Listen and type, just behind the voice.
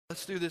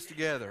Let's do this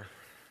together.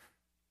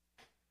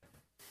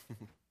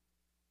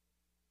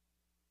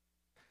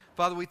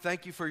 Father, we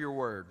thank you for your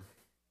word.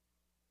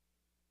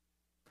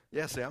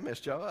 Yeah, see, I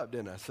messed y'all up,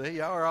 didn't I? See,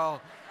 y'all are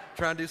all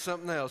trying to do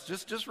something else.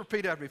 Just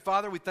repeat after me.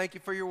 Father, we thank you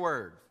for your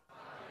word.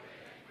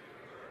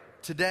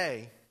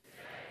 Today,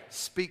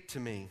 speak to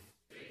me.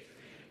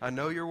 I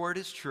know your word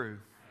is true.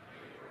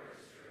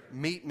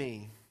 Meet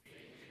me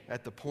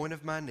at the point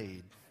of my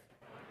need.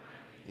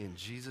 In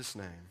Jesus'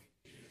 name,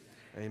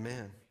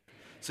 amen.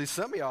 See,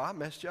 some of y'all, I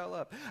messed y'all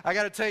up. I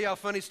got to tell y'all a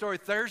funny story.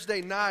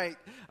 Thursday night,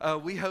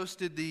 we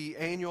hosted the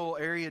annual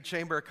Area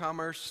Chamber of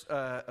Commerce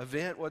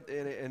event.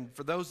 And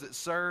for those that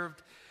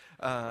served,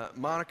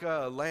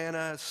 Monica,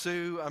 Alana,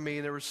 Sue, I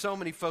mean, there were so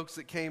many folks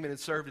that came in and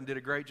served and did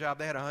a great job.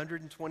 They had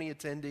 120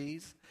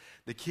 attendees.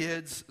 The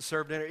kids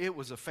served dinner. It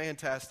was a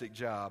fantastic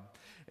job.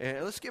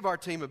 And let's give our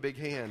team a big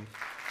hand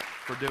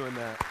for doing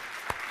that.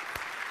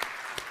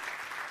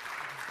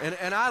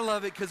 And I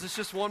love it because it's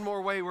just one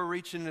more way we're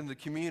reaching into the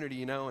community,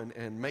 you know,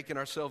 and making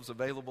ourselves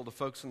available to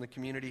folks in the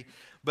community.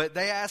 But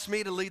they asked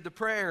me to lead the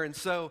prayer, and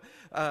so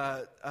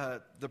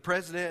the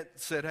president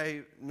said,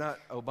 hey, not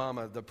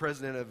Obama, the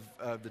president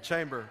of the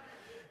chamber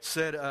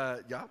said,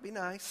 y'all be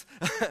nice.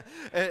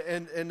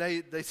 and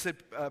they said,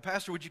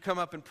 Pastor, would you come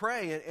up and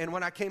pray? And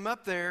when I came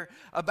up there,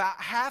 about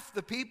half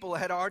the people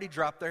had already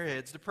dropped their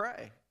heads to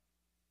pray.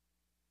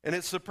 And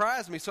it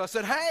surprised me. So I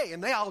said, hey,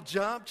 and they all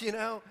jumped, you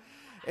know.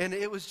 And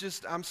it was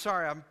just, I'm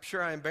sorry, I'm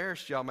sure I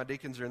embarrassed y'all. My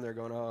deacons are in there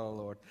going, oh,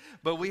 Lord.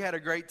 But we had a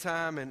great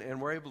time, and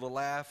we're able to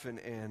laugh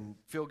and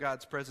feel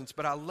God's presence.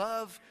 But I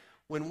love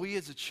when we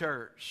as a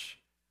church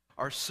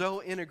are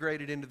so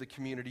integrated into the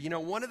community. You know,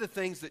 one of the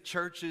things that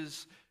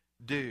churches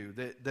do,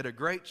 that a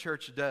great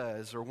church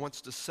does or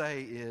wants to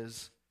say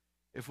is,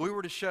 if we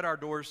were to shut our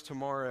doors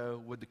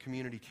tomorrow, would the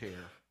community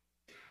care?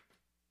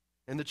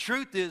 And the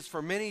truth is,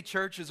 for many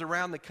churches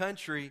around the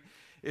country,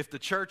 if the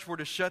church were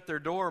to shut their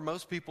door,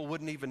 most people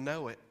wouldn't even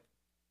know it.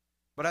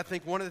 But I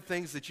think one of the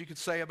things that you could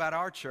say about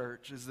our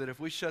church is that if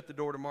we shut the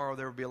door tomorrow,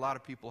 there would be a lot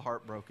of people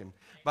heartbroken.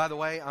 By the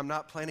way, I'm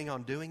not planning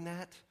on doing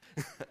that.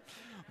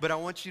 But I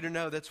want you to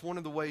know that's one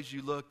of the ways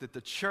you look, that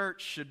the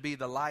church should be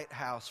the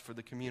lighthouse for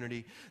the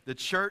community. The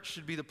church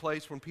should be the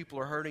place when people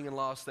are hurting and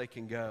lost, they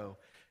can go.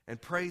 And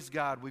praise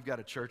God, we've got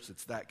a church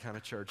that's that kind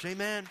of church.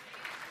 Amen?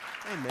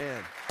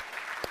 Amen.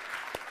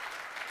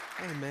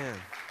 Amen.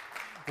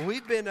 Well,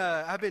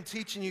 I've been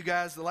teaching you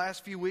guys the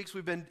last few weeks.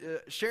 We've been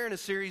sharing a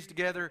series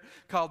together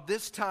called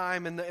This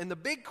Time. And the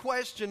big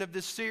question of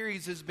this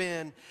series has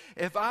been,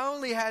 if I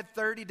only had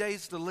 30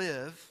 days to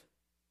live,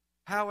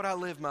 how would I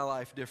live my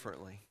life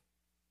differently?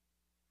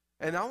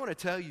 And I want to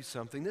tell you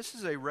something. This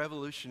is a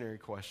revolutionary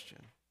question.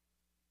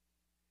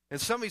 And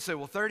somebody say,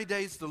 well, 30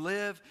 days to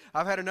live.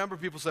 I've had a number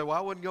of people say, well,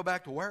 I wouldn't go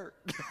back to work.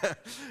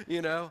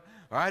 You know,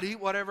 or I'd eat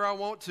whatever I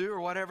want to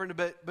or whatever.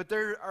 But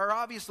there are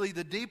obviously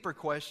the deeper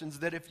questions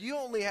that if you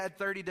only had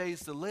 30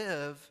 days to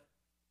live,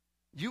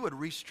 you would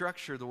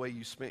restructure the way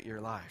you spent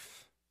your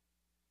life.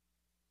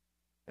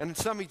 And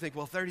some of you think,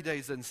 well, 30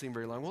 days doesn't seem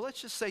very long. Well,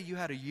 let's just say you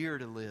had a year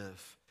to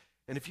live.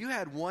 And if you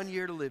had 1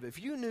 year to live, if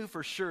you knew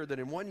for sure that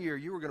in 1 year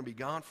you were going to be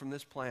gone from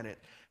this planet,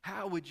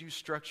 how would you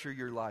structure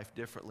your life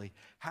differently?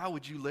 How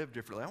would you live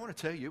differently? I want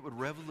to tell you, it would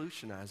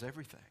revolutionize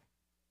everything.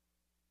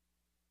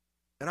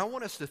 And I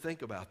want us to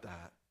think about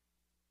that.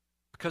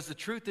 Because the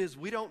truth is,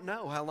 we don't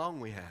know how long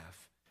we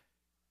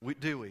have.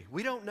 Do we?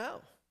 We don't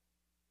know.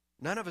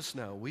 None of us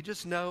know. We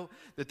just know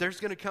that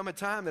there's going to come a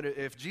time that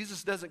if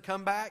Jesus doesn't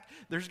come back,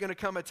 there's going to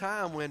come a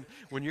time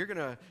when you're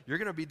going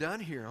to be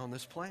done here on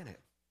this planet.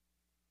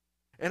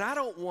 And I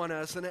don't want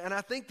us, and I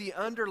think the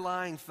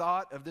underlying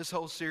thought of this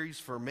whole series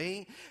for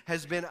me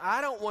has been, I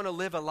don't want to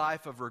live a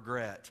life of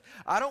regret.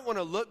 I don't want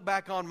to look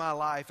back on my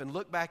life and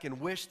look back and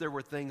wish there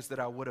were things that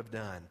I would have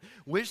done.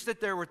 Wish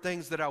that there were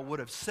things that I would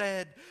have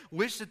said.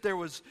 Wish that there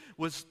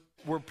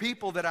were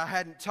people that I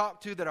hadn't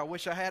talked to that I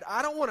wish I had.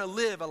 I don't want to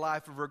live a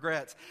life of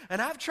regrets.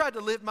 And I've tried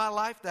to live my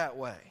life that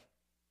way.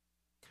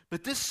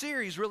 But this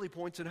series really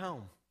points it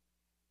home.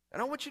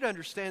 And I want you to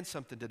understand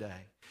something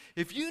today.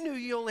 If you knew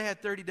you only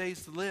had 30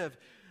 days to live,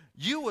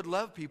 you would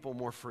love people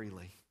more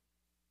freely.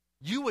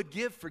 You would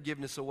give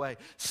forgiveness away.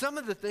 Some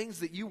of the things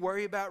that you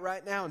worry about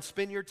right now and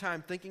spend your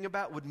time thinking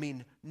about would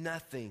mean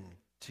nothing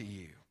to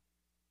you.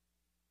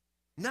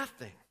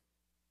 Nothing.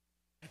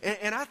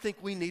 And I think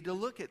we need to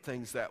look at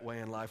things that way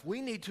in life. We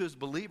need to, as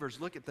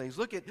believers, look at things.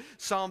 Look at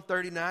Psalm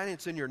 39.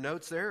 It's in your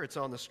notes there. It's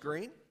on the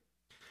screen.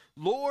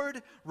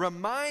 Lord,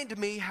 remind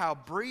me how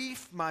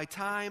brief my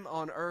time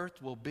on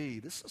earth will be.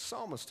 This is a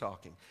psalmist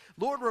talking.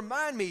 Lord,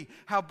 remind me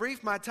how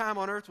brief my time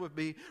on earth will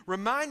be.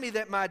 Remind me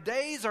that my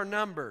days are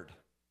numbered,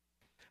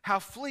 how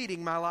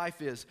fleeting my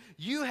life is.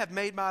 You have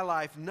made my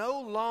life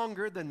no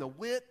longer than the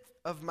width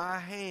of my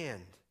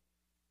hand.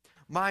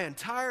 My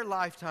entire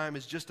lifetime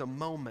is just a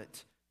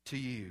moment to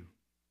you.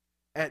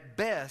 At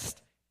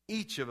best,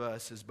 each of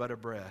us is but a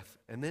breath.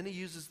 And then he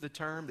uses the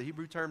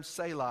Hebrew term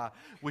Selah,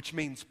 which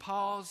means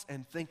pause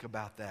and think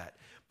about that.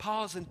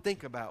 Pause and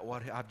think about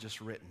what I've just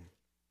written.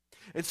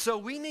 And so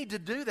we need to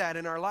do that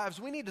in our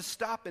lives. We need to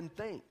stop and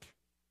think.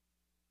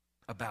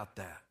 about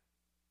that.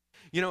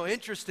 You know,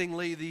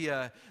 interestingly,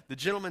 the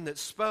gentleman that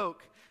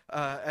spoke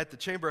at the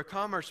Chamber of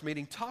Commerce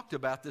meeting talked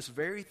about this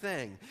very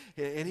thing.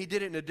 And he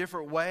did it in a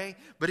different way,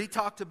 but he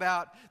talked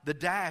about the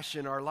dash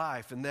in our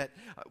life, and that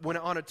when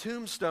on a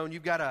tombstone,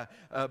 you've got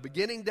a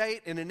beginning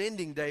date and an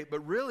ending date,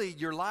 but really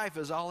your life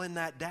is all in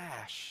that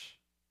dash.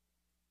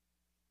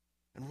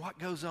 And what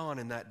goes on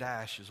in that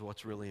dash is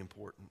what's really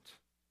important.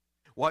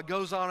 What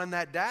goes on in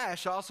that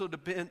dash also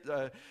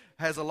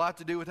has a lot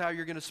to do with how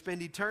you're going to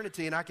spend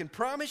eternity. And I can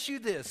promise you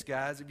this,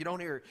 guys, if you don't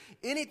hear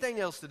anything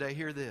else today,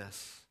 hear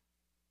this.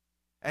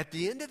 At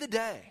the end of the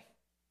day,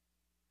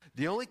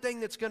 the only thing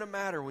that's going to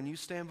matter when you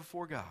stand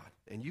before God,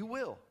 and you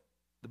will,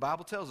 the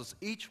Bible tells us,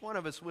 each one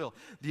of us will,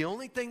 the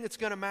only thing that's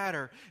going to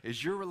matter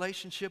is your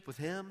relationship with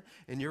Him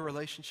and your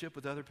relationship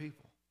with other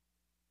people.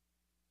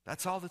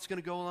 That's all that's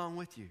going to go along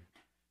with you.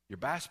 Your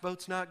bass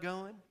boat's not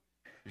going.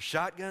 Your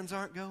shotguns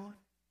aren't going.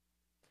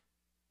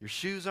 Your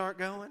shoes aren't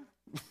going.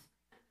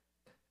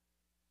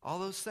 All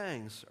those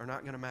things are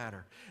not going to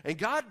matter. And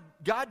God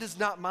does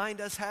not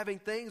mind us having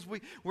things.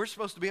 We're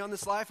supposed to be on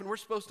this life and we're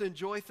supposed to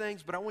enjoy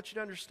things, but I want you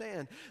to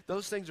understand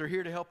those things are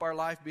here to help our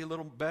life be a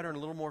little better and a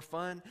little more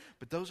fun,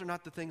 but those are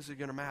not the things that are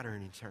going to matter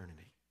in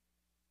eternity.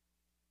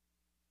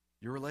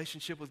 Your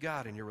relationship with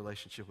God and your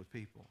relationship with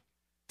people.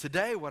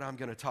 Today, what I'm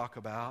going to talk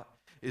about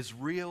is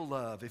real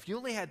love. If you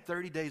only had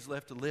 30 days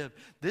left to live,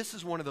 this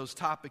is one of those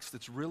topics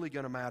that's really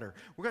going to matter.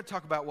 We're going to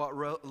talk about what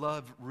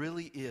love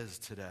really is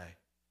today.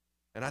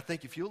 And I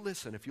think if you'll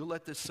listen, if you'll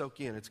let this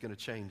soak in, it's going to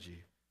change you.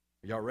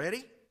 Are y'all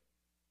ready?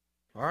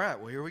 All right,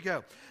 well, here we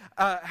go.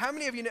 How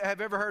many of you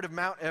have ever heard of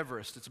Mount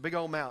Everest? It's a big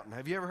old mountain.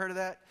 Have you ever heard of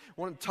that?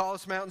 One of the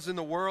tallest mountains in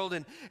the world.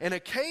 And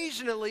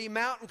occasionally,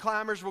 mountain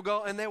climbers will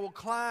go and they will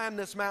climb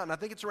this mountain. I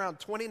think it's around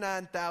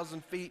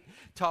 29,000 feet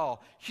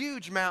tall.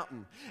 Huge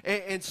mountain.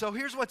 And so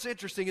here's what's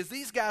interesting is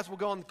these guys will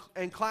go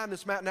and climb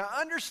this mountain. Now,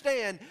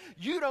 understand,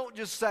 you don't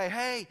just say,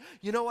 hey,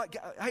 you know what?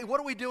 Hey,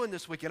 what are we doing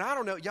this weekend? I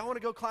don't know. Y'all want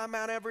to go climb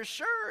Mount Everest?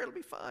 Sure, it'll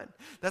be fun.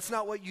 That's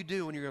not what you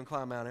do when you're going to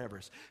climb Mount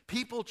Everest.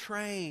 People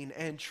train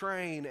and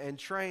train and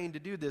train to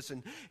do this,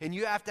 and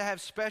you have to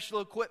have special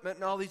equipment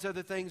and all these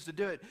other things to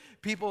do it.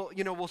 People,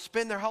 will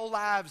spend their whole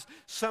lives.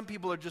 Some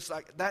people are just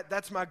like,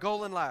 that's my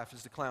goal in life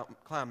is to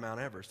climb Mount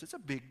Everest. It's a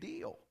big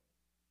deal.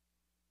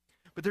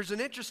 But there's an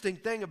interesting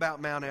thing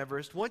about Mount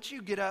Everest. Once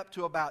you get up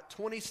to about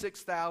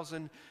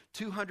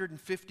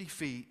 26,250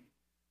 feet,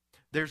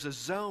 there's a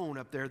zone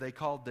up there they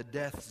call the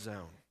death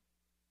zone.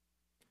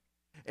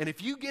 And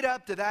if you get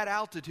up to that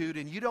altitude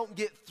and you don't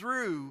get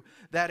through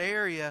that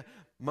area,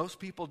 most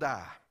people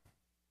die.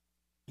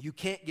 You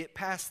can't get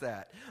past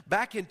that.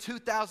 Back in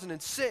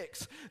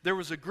 2006, there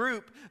was a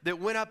group that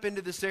went up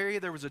into this area.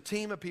 There was a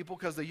team of people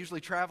because they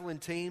usually travel in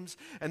teams.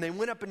 And they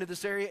went up into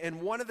this area,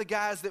 and one of the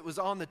guys that was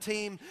on the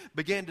team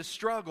began to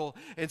struggle.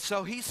 And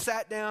so he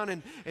sat down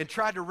and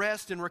tried to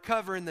rest and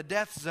recover in the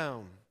death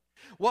zone.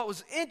 What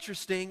was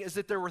interesting is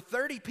that there were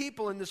 30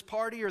 people in this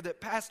party or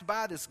that passed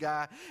by this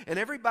guy, and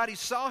everybody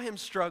saw him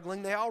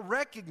struggling. They all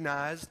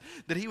recognized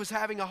that he was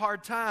having a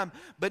hard time,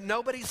 but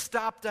nobody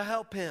stopped to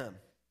help him.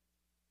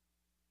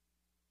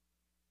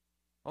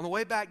 On the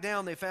way back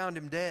down, they found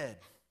him dead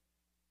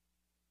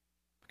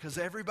because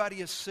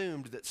everybody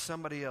assumed that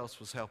somebody else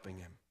was helping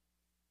him.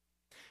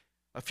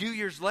 A few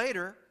years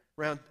later,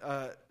 around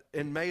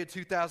in May of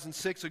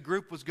 2006, a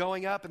group was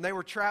going up, and they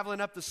were traveling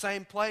up the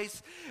same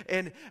place,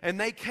 and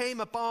they came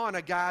upon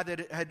a guy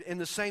that had in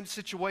the same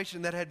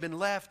situation that had been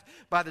left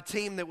by the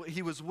team that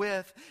he was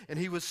with, and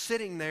he was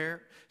sitting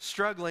there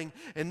struggling,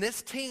 and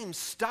this team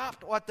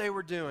stopped what they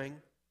were doing.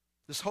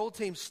 This whole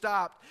team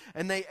stopped,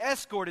 and they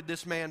escorted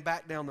this man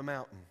back down the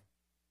mountain.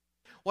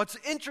 What's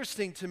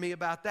interesting to me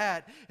about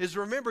that is,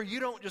 remember, you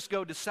don't just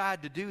go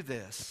decide to do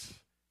this.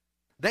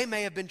 They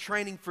may have been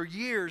training for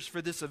years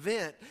for this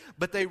event,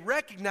 but they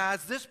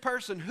recognized this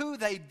person who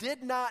they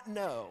did not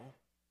know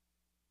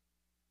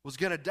was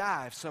going to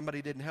die if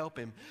somebody didn't help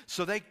him.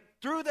 So they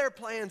threw their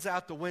plans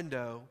out the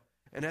window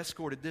and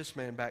escorted this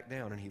man back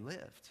down, and he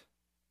lived.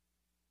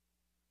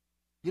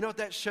 You know what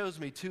that shows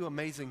me? Two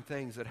amazing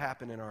things that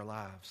happen in our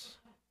lives.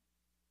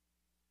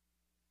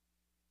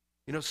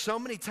 So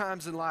many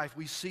times in life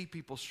we see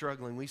people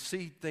struggling. We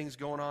see things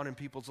going on in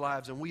people's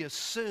lives, and we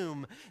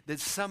assume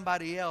that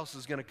somebody else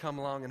is going to come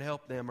along and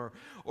help them,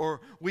 or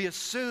we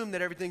assume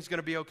that everything's going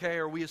to be okay,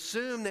 or we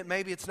assume that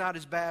maybe it's not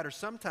as bad, or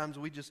sometimes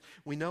we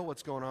know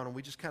what's going on, and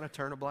we just kind of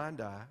turn a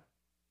blind eye,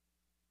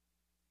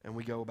 and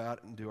we go about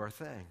it and do our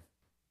thing.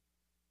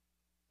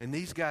 And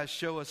these guys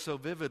show us so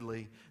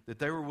vividly that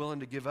they were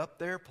willing to give up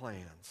their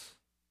plans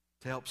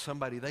to help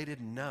somebody they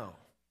didn't know.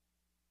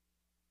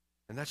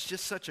 And that's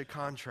just such a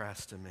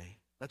contrast to me.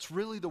 That's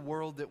really the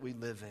world that we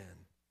live in.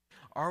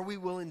 Are we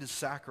willing to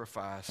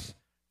sacrifice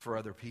for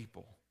other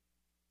people?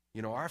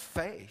 Our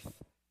faith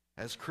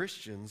as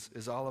Christians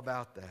is all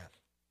about that.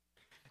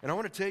 And I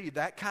want to tell you,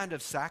 that kind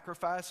of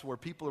sacrifice where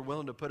people are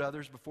willing to put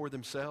others before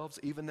themselves,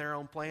 even their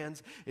own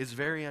plans, is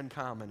very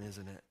uncommon,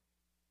 isn't it?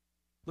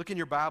 Look in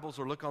your Bibles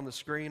or look on the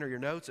screen or your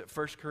notes at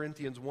 1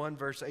 Corinthians 1,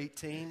 verse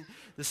 18.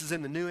 This is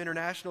in the New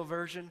International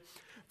Version.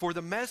 For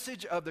the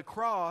message of the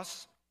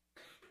cross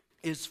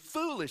is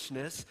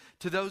foolishness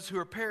to those who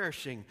are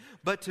perishing,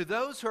 but to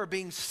those who are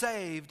being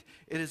saved,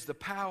 it is the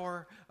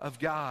power of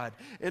God.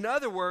 In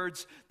other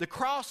words, the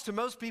cross to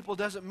most people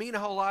doesn't mean a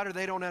whole lot, or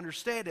they don't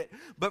understand it.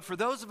 But for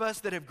those of us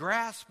that have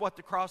grasped what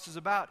the cross is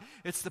about,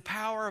 it's the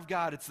power of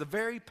God. It's the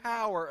very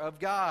power of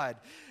God.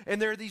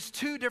 And there are these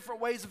two different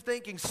ways of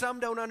thinking.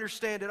 Some don't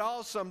understand it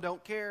all, some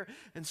don't care,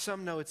 and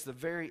some know it's the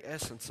very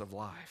essence of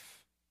life.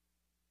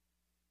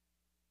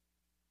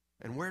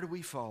 And where do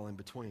we fall in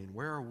between?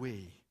 Where are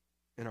we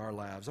in our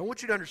lives? I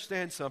want you to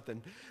understand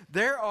something.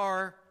 There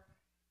are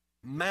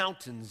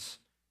mountains,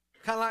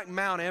 kind of like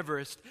Mount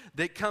Everest,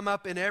 that come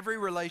up in every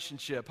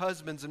relationship.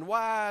 Husbands and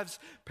wives,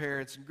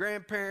 parents and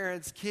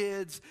grandparents,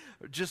 kids,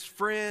 just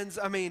friends.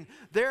 I mean,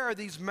 there are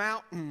these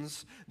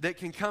mountains that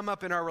can come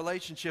up in our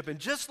relationship. And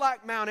just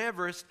like Mount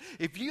Everest,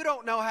 if you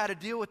don't know how to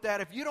deal with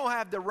that, if you don't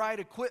have the right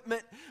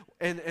equipment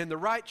and the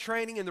right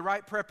training and the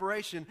right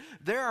preparation,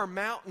 there are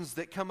mountains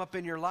that come up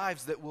in your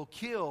lives that will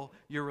kill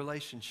your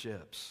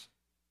relationships.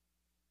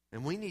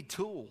 And we need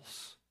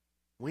tools.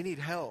 We need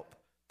help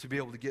to be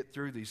able to get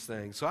through these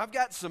things. So I've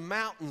got some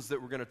mountains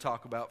that we're going to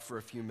talk about for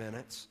a few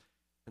minutes.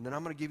 And then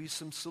I'm going to give you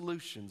some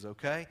solutions,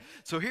 okay?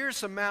 So here's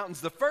some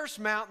mountains. The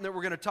first mountain that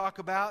we're going to talk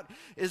about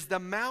is the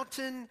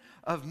mountain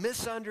of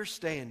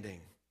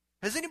misunderstanding.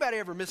 Has anybody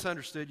ever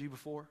misunderstood you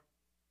before?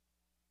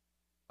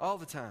 All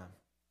the time.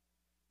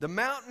 The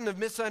mountain of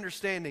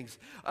misunderstandings.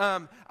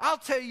 I'll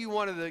tell you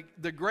one of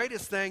the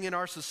greatest thing in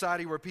our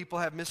society where people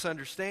have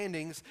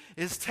misunderstandings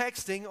is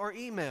texting or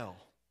email.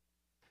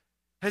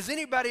 Has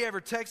anybody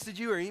ever texted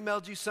you or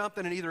emailed you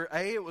something and either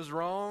A, it was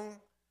wrong,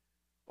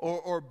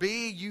 or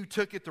B, you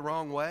took it the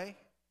wrong way?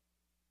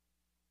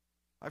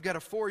 I've got a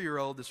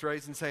 4-year-old that's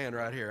raising his hand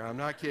right here. I'm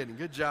not kidding.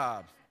 Good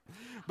job.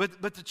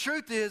 But the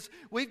truth is,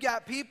 we've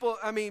got people,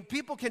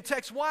 people can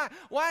text. Why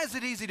is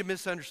it easy to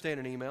misunderstand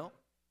an email?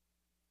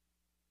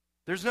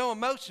 There's no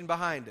emotion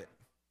behind it.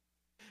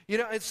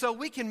 And so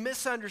we can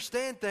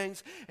misunderstand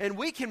things, and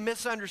we can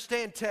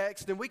misunderstand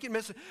text, and we can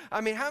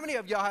how many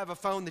of y'all have a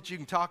phone that you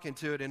can talk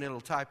into it and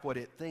it'll type what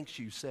it thinks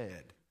you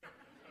said?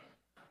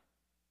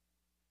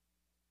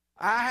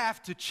 I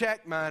have to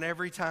check mine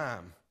every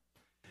time.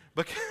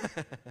 Because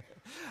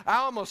I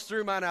almost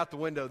threw mine out the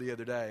window the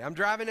other day. I'm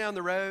driving down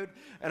the road,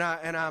 and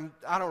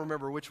I don't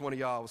remember which one of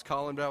y'all I was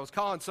calling, but I was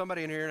calling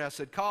somebody in here, and I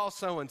said, call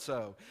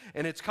so-and-so,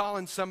 and it's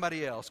calling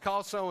somebody else.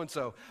 Call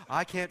so-and-so.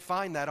 I can't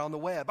find that on the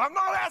web. I'm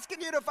not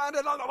asking you to find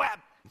it on the web,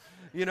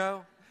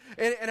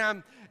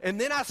 And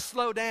then I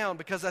slow down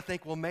because I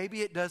think, well,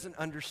 maybe it doesn't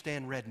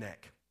understand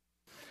redneck.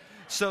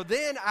 So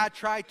then I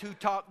try to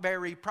talk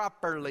very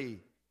properly.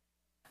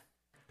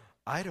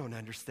 I don't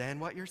understand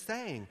what you're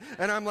saying.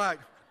 And I'm like,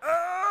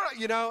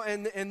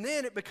 and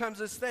then it becomes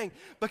this thing.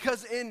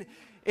 Because in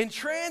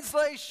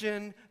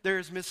translation,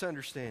 there's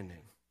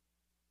misunderstanding.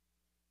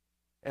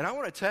 And I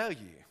want to tell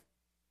you,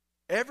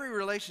 every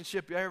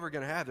relationship you're ever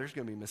going to have, there's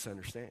going to be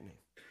misunderstanding.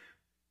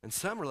 And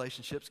some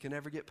relationships can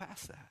never get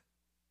past that.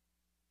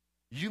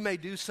 You may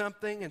do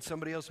something and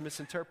somebody else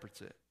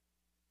misinterprets it.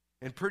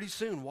 And pretty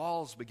soon,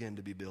 walls begin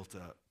to be built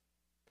up.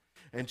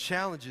 And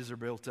challenges are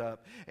built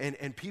up.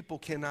 And people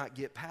cannot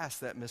get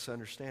past that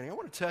misunderstanding. I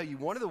want to tell you,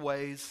 one of the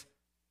ways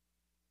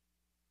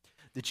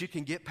that you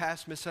can get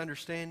past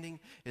misunderstanding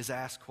is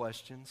ask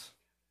questions.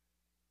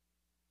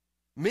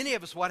 Many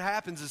of us, what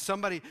happens is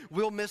somebody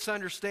will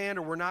misunderstand,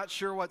 or we're not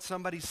sure what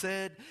somebody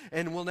said,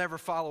 and we'll never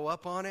follow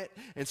up on it.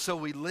 And so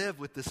we live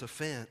with this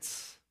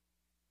offense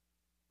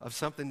of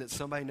something that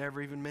somebody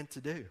never even meant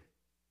to do.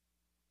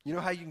 You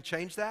know how you can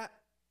change that?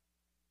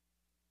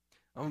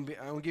 I'm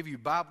going to give you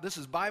Bible. This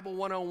is Bible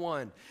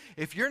 101.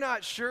 If you're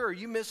not sure or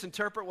you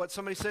misinterpret what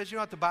somebody says, you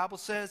know what the Bible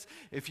says?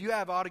 If you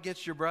have aught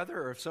against your brother,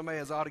 or if somebody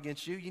has aught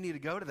against you, you need to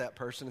go to that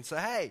person and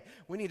say, hey,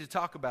 we need to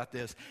talk about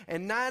this.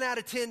 And 9 out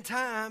of 10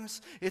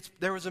 times,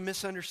 there was a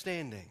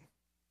misunderstanding.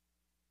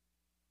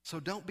 So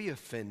don't be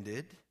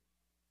offended.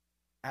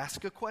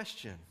 Ask a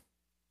question.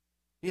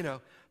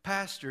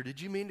 Pastor, did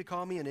you mean to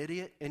call me an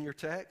idiot in your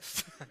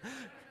text?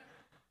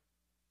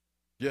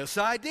 Yes,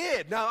 I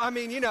did.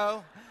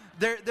 No,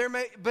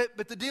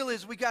 but the deal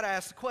is we got to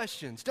ask the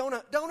questions.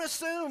 Don't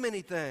assume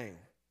anything.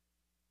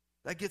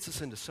 That gets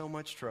us into so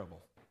much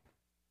trouble.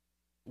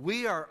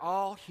 We are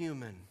all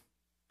human,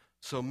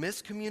 so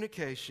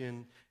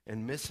miscommunication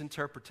and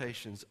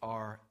misinterpretations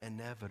are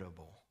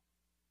inevitable.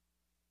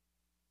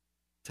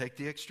 Take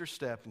the extra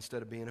step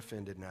instead of being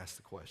offended and ask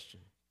the question.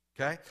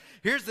 Okay?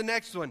 Here's the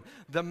next one.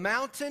 The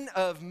mountain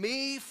of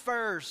me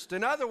first.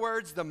 In other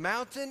words, the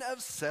mountain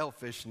of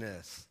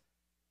selfishness.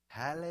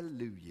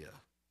 Hallelujah.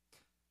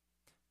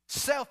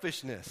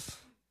 Selfishness.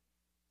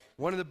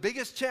 One of the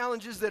biggest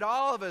challenges that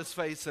all of us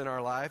face in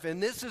our life,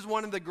 and this is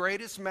one of the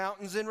greatest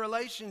mountains in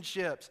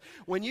relationships.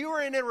 When you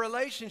are in a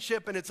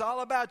relationship and it's all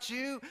about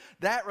you,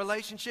 that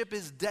relationship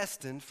is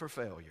destined for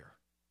failure.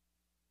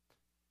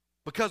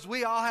 Because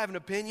we all have an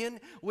opinion,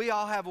 we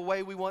all have a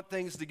way we want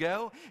things to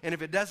go, and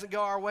if it doesn't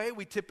go our way,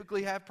 we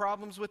typically have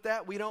problems with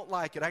that. We don't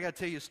like it. I got to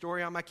tell you a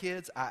story on my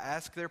kids. I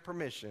ask their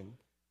permission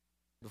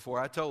before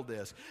I told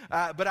this.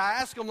 But I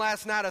asked them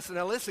last night, I said,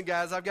 now listen,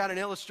 guys, I've got an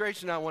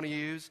illustration I want to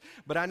use,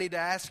 but I need to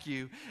ask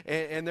you.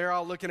 And they're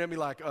all looking at me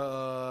like,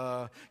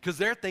 because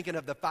they're thinking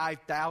of the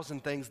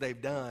 5,000 things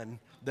they've done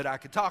that I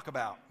could talk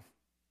about.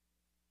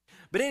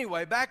 But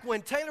anyway, back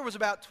when Taylor was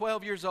about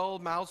 12 years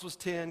old, Miles was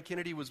 10,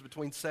 Kennedy was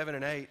between 7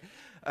 and 8,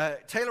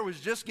 Taylor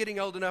was just getting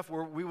old enough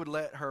where we would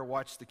let her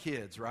watch the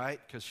kids, right?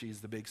 Because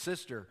she's the big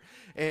sister.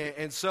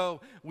 And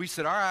so we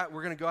said, all right,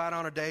 we're going to go out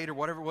on a date or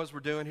whatever it was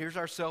we're doing. Here's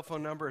our cell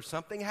phone number. If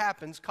something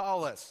happens,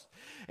 call us.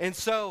 And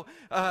so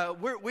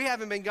we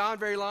haven't been gone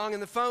very long,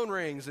 and the phone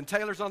rings, and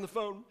Taylor's on the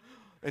phone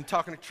and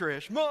talking to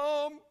Trish.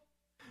 Mom,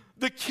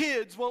 the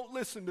kids won't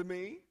listen to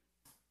me.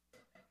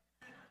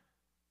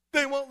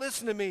 They won't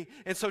listen to me.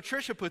 And so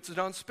Trisha puts it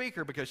on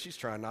speaker because she's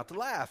trying not to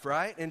laugh,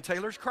 right? And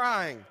Taylor's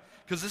crying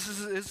because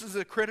this is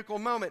a critical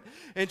moment.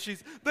 And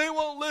they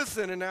won't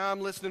listen. And now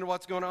I'm listening to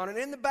what's going on. And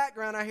in the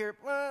background, I hear,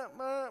 bah,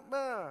 bah,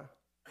 bah,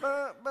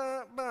 bah,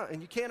 bah, bah. And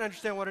you can't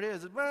understand what it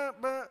is. It's, bah,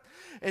 bah.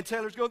 And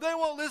Taylor's going, they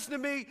won't listen to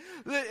me.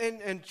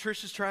 And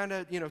Trisha's trying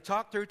to,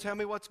 talk through, tell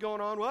me what's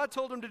going on. Well, I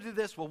told them to do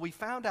this. Well, we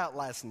found out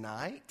last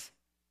night.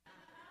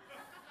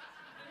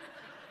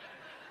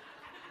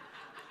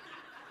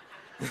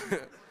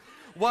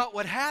 What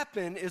would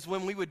happen is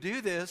when we would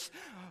do this,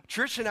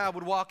 Trish and I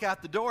would walk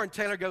out the door, and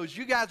Taylor goes,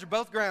 you guys are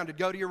both grounded.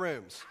 Go to your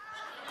rooms.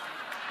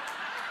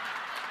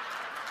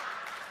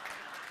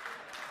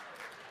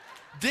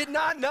 Did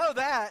not know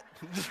that.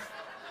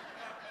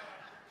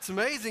 It's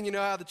amazing,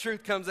 how the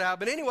truth comes out.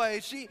 But anyway,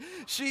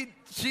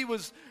 she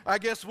was, I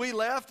guess we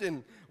left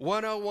in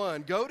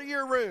 101. Go to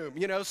your room,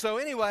 So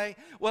anyway,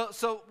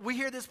 so we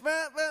hear this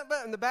bah, bah,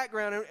 bah in the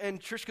background,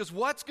 and Trish goes,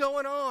 what's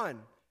going on?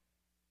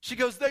 She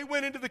goes, they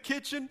went into the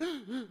kitchen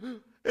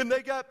and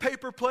they got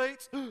paper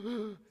plates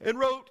and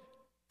wrote,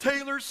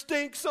 Taylor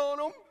stinks on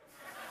them.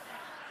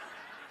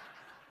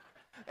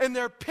 And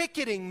they're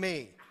picketing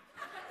me.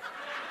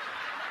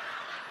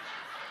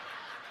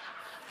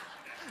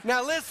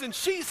 Now listen,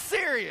 she's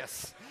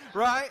serious,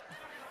 right?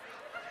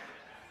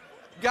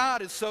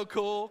 God is so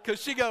cool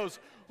because she goes,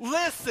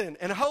 listen,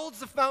 and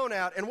holds the phone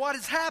out. And what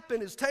has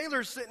happened is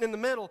Taylor's sitting in the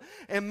middle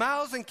and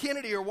Miles and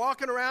Kennedy are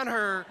walking around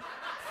her.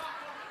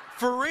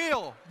 For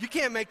real. You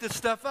can't make this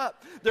stuff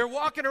up. They're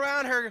walking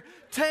around her,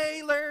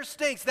 Taylor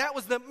stinks. That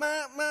was the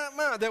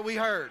ma that we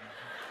heard.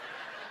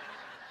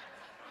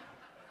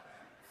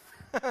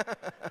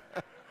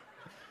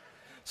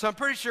 So I'm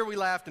pretty sure we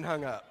laughed and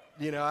hung up.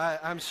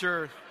 I'm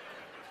sure,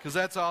 because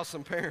that's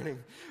awesome parenting.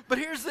 But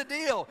here's the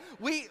deal.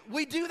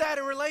 We do that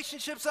in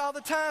relationships all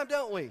the time,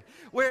 don't we?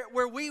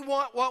 Where we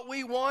want what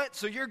we want,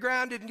 so you're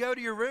grounded and go to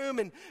your room,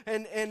 and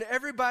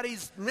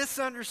everybody's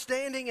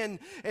misunderstanding,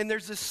 and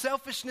there's this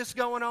selfishness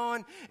going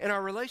on, and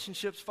our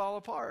relationships fall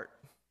apart.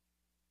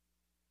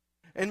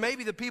 And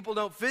maybe the people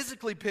don't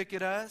physically pick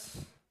at us,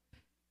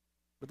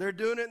 but they're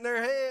doing it in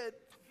their head,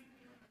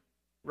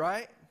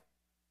 right?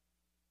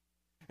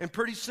 And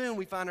pretty soon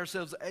we find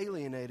ourselves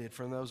alienated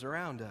from those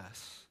around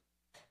us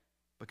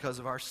because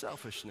of our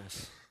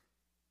selfishness.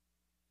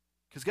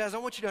 Because, guys, I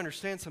want you to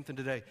understand something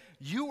today.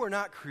 You were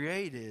not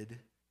created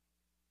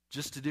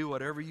just to do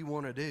whatever you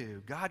want to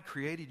do. God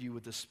created you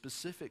with a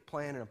specific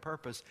plan and a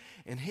purpose,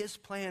 and His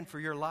plan for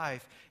your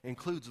life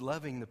includes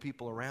loving the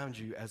people around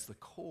you as the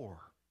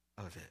core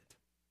of it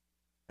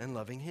and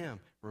loving Him.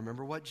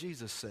 Remember what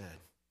Jesus said.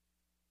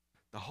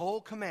 The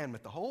whole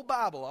commandment, the whole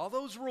Bible, all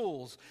those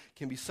rules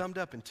can be summed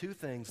up in two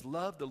things.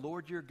 Love the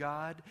Lord your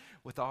God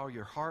with all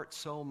your heart,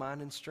 soul,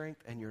 mind, and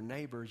strength, and your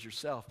neighbor as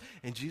yourself.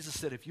 And Jesus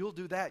said, if you'll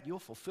do that, you'll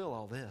fulfill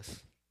all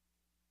this.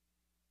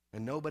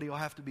 And nobody will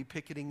have to be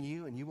picketing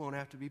you, and you won't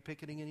have to be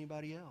picketing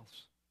anybody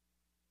else.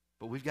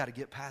 But we've got to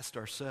get past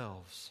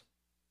ourselves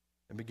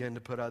and begin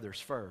to put others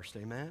first.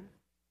 Amen?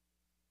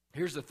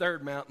 Here's the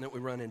third mountain that we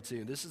run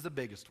into. This is the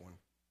biggest one.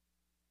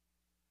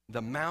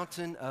 The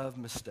mountain of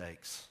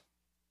mistakes.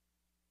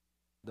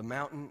 The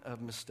mountain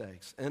of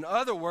mistakes. In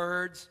other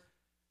words,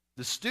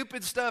 the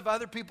stupid stuff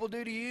other people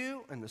do to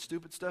you and the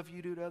stupid stuff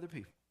you do to other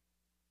people.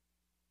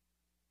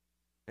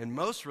 And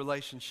most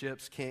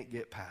relationships can't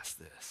get past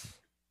this.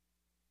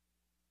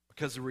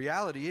 Because the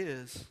reality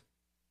is,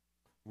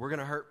 we're going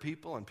to hurt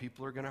people and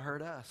people are going to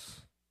hurt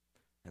us.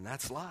 And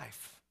that's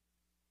life.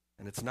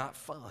 And it's not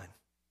fun.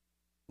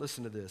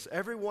 Listen to this.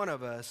 Every one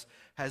of us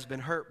has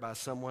been hurt by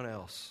someone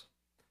else.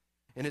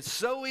 And it's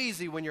so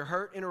easy when you're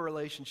hurt in a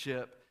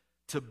relationship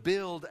to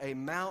build a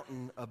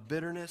mountain of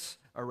bitterness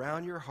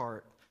around your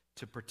heart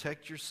to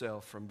protect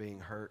yourself from being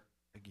hurt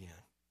again.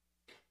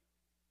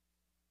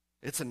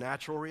 It's a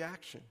natural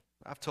reaction.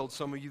 I've told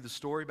some of you the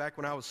story back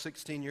when I was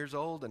 16 years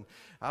old, and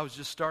I was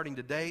just starting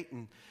to date,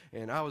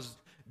 and I was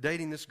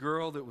dating this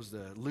girl that was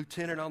the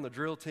lieutenant on the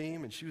drill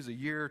team, and she was a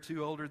year or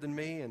two older than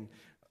me, and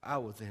I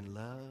was in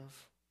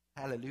love.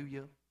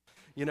 Hallelujah.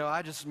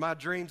 My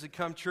dreams had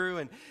come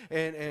true,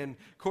 and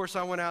of course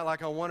I went out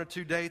like on one or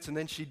two dates, and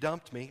then she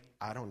dumped me.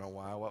 I don't know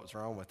why, what was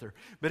wrong with her.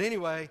 But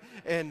anyway,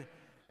 and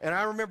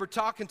I remember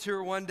talking to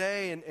her one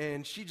day,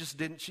 and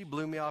she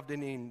blew me off,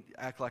 didn't even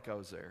act like I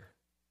was there.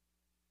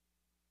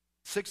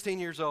 16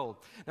 years old.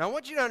 Now, I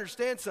want you to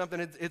understand something.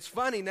 It's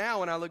funny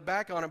now when I look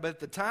back on it, but at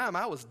the time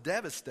I was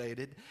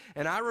devastated.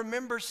 And I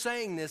remember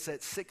saying this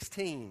at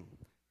 16.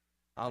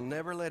 I'll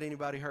never let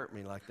anybody hurt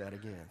me like that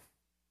again.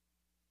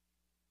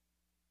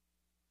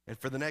 And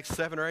for the next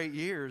 7 or 8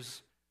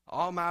 years,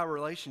 all my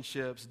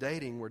relationships,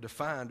 dating, were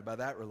defined by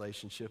that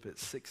relationship at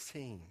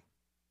 16.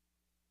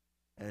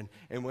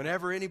 And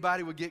whenever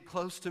anybody would get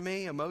close to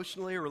me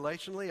emotionally or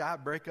relationally,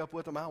 I'd break up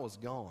with them. I was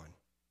gone.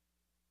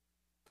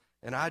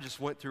 And I just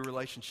went through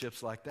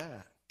relationships like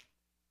that.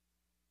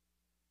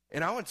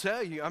 And I want to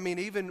tell you, I mean,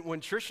 even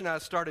when Trish and I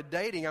started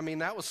dating, I mean,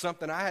 that was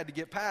something I had to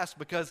get past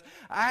because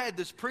I had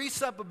this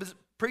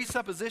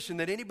presupposition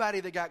that anybody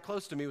that got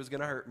close to me was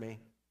going to hurt me.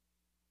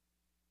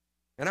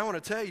 And I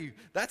want to tell you,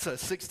 that's a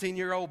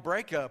 16-year-old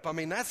breakup. I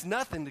mean, that's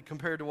nothing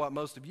compared to what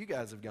most of you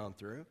guys have gone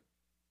through.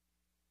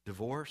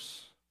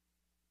 Divorce,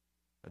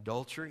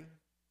 adultery,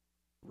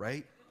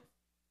 rape,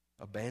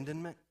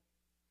 abandonment.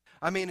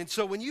 I mean, and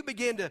so when you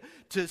begin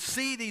to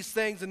see these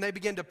things and they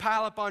begin to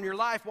pile up on your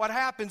life, what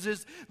happens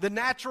is the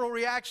natural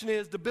reaction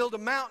is to build a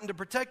mountain to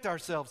protect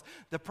ourselves.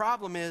 The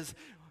problem is,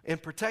 in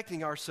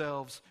protecting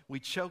ourselves,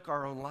 we choke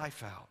our own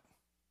life out.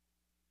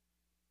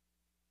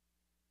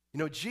 You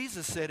know,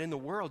 Jesus said in the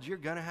world, you're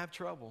going to have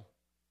trouble.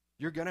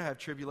 You're going to have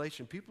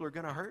tribulation. People are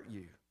going to hurt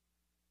you.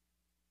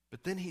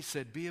 But then he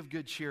said, be of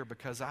good cheer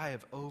because I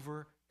have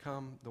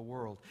overcome the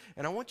world.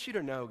 And I want you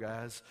to know,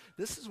 guys,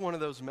 this is one of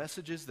those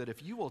messages that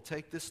if you will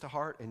take this to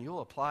heart and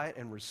you'll apply it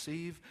and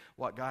receive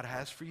what God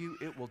has for you,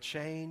 it will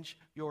change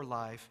your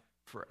life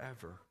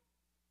forever.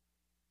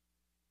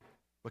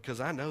 Because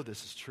I know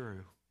this is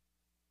true.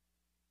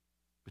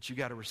 But you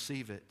got to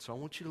receive it. So I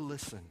want you to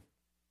listen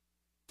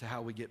to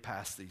how we get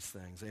past these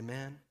things.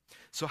 Amen?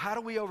 So how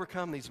do we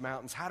overcome these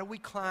mountains? How do we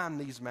climb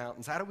these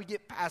mountains? How do we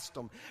get past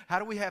them? How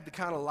do we have the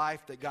kind of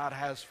life that God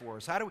has for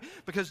us?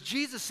 Because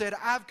Jesus said,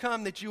 I've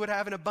come that you would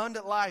have an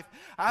abundant life.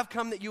 I've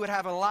come that you would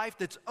have a life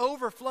that's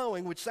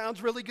overflowing, which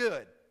sounds really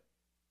good.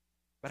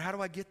 But how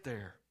do I get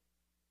there?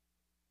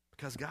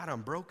 Because God,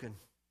 I'm broken.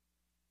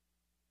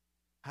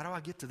 How do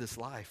I get to this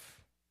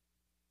life?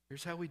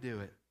 Here's how we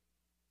do it.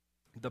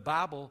 The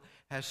Bible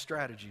has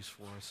strategies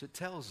for us. It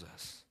tells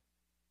us.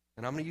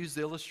 And I'm going to use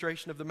the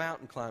illustration of the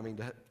mountain climbing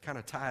to kind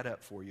of tie it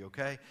up for you,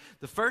 okay?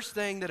 The first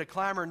thing that a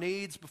climber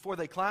needs before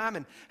they climb,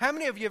 and how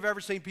many of you have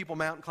ever seen people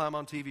mountain climb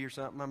on TV or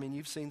something? I mean,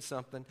 you've seen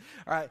something.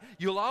 All right,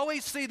 you'll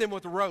always see them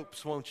with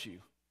ropes, won't you?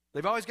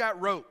 They've always got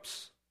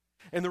ropes.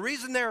 And the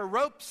reason there are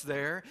ropes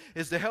there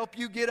is to help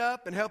you get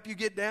up and help you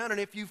get down, and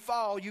if you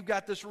fall, you've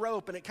got this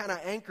rope, and it kind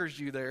of anchors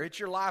you there. It's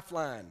your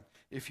lifeline,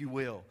 if you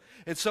will.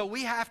 And so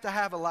we have to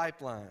have a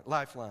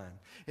lifeline.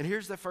 And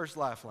here's the first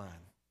lifeline.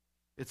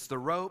 It's the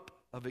rope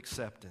of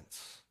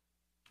acceptance.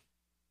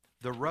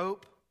 The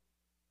rope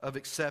of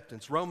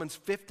acceptance. Romans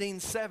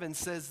 15:7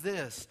 says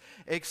this,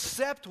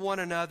 accept one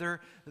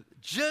another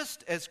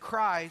just as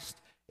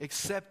Christ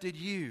accepted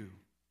you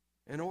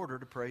in order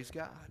to praise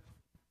God.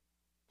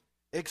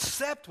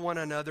 Accept one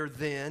another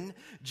then,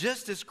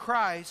 just as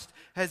Christ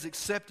has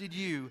accepted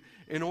you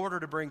in order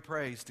to bring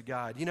praise to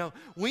God. You know,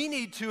 we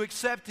need to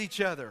accept each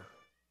other.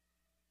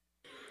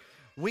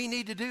 We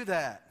need to do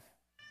that.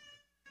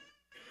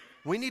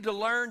 We need to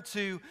learn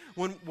to,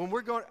 when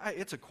we're going,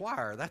 it's a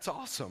choir, that's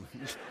awesome.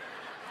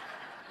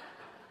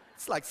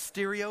 It's like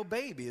stereo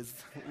babies.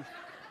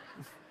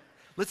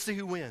 Let's see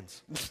who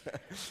wins.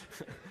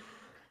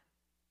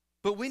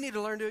 But we need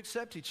to learn to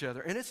accept each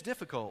other, and it's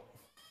difficult.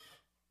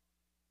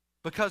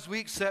 Because we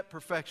accept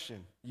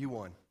perfection. You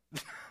won.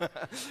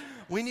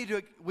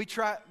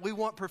 We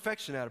want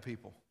perfection out of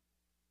people.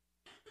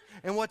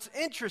 And what's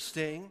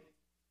interesting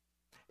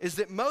is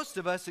that most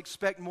of us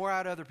expect more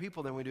out of other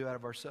people than we do out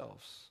of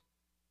ourselves.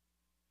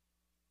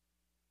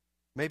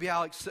 Maybe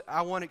I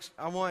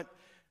want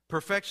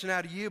perfection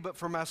out of you, but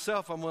for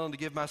myself, I'm willing to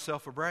give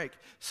myself a break.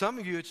 Some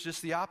of you, it's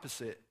just the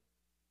opposite.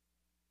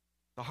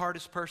 The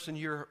hardest person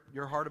you're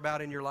hard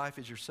about in your life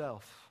is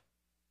yourself.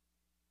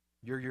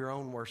 You're your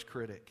own worst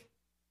critic.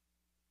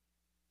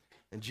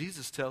 And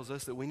Jesus tells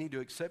us that we need to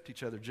accept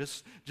each other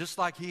just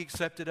like he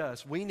accepted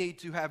us. We need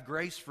to have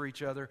grace for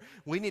each other.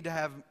 We need to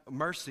have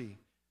mercy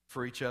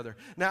for each other.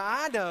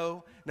 Now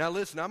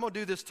listen, I'm going to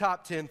do this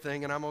top 10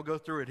 thing and I'm going to go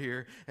through it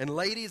here. And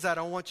ladies, I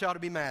don't want y'all to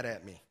be mad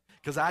at me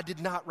because I did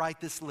not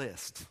write this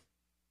list.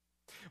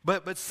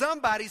 But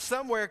somebody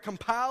somewhere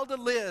compiled a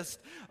list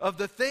of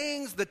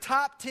the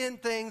top 10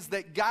 things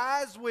that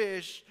guys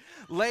wish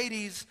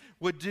ladies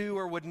would do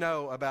or would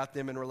know about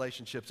them in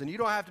relationships. And you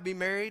don't have to be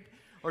married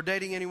or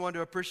dating anyone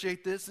to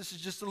appreciate this. This is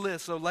just a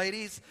list. So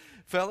ladies,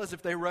 fellas,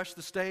 if they rush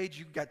the stage,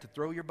 you've got to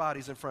throw your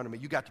bodies in front of me.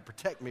 You got to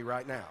protect me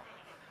right now.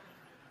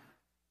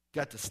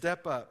 Got to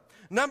step up.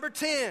 Number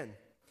 10,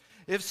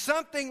 if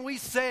something we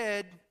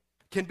said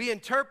can be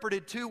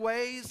interpreted two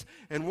ways,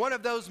 and one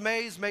of those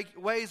ways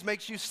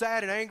makes you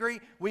sad and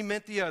angry, we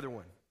meant the other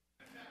one.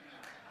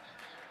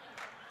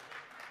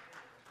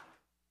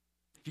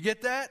 You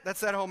get that? That's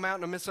that whole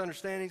mountain of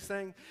misunderstandings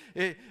thing.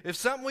 If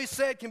something we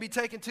said can be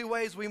taken two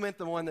ways, we meant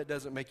the one that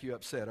doesn't make you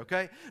upset,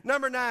 okay?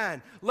 Number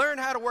 9, learn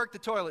how to work the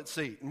toilet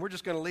seat. And we're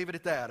just going to leave it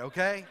at that,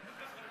 okay?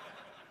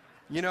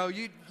 You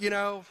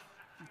know,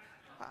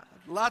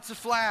 lots of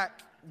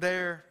flack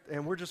there,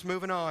 and we're just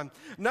moving on.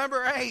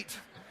 Number 8,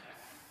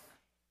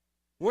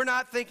 we're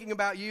not thinking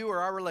about you or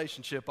our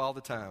relationship all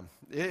the time.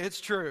 It's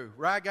true,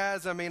 right,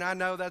 guys? I mean, I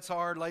know that's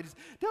hard, ladies.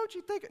 Don't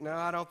you think? No,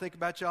 I don't think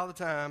about you all the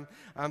time.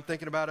 I'm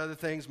thinking about other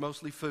things,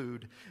 mostly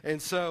food.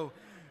 And so,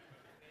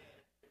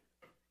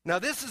 now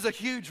this is a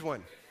huge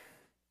one.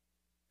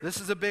 This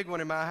is a big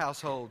one in my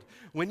household.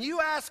 When you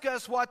ask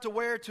us what to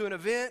wear to an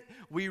event,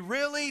 we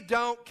really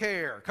don't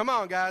care. Come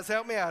on, guys,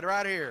 help me out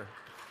right here.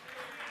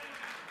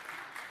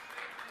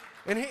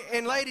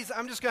 And ladies,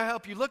 I'm just going to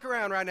help you. Look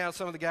around right now,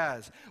 some of the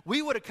guys.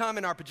 We would have come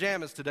in our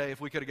pajamas today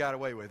if we could have got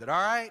away with it,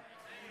 all right?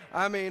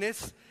 I mean,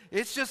 it's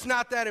just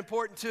not that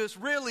important to us.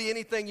 Really,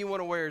 anything you want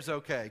to wear is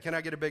okay. Can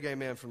I get a big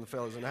amen from the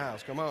fellas in the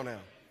house? Come on now.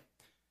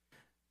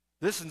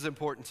 This one's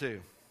important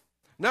too.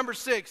 Number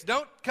 6,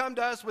 don't come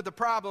to us with a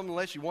problem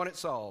unless you want it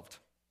solved.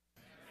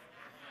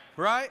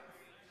 Right?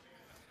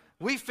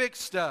 We fix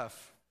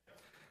stuff.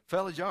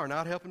 Fellas, y'all are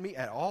not helping me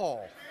at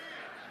all.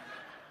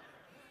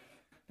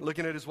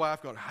 Looking at his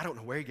wife going, I don't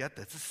know where you got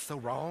this. This is so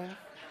wrong.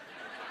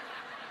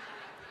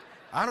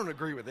 I don't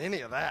agree with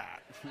any of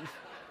that.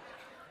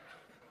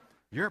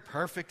 You're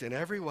perfect in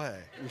every way.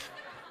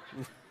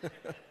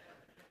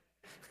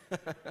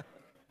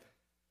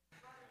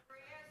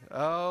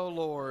 Oh,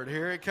 Lord,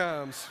 here it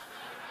comes.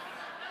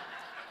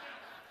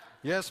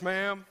 Yes,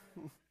 ma'am.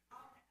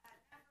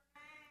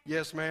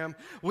 Yes, ma'am.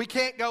 We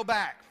can't go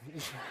back.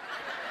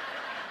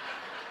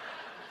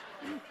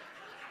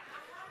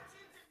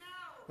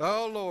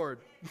 Oh, Lord.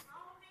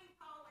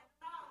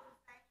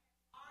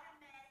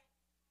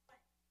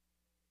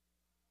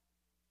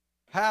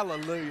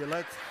 Hallelujah.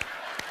 Let's.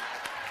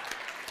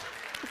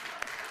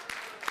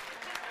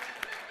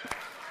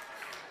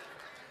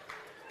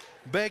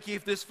 Becky,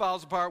 if this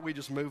falls apart, we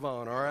just move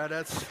on, all right?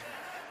 That's.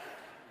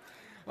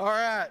 All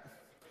right.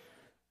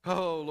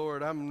 Oh,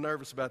 Lord, I'm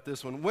nervous about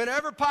this one.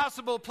 Whenever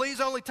possible,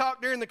 please only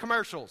talk during the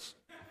commercials.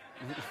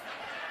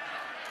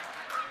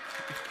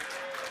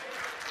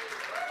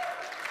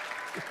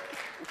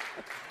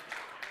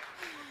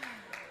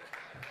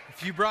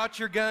 If you brought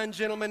your gun,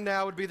 gentlemen,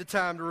 now would be the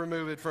time to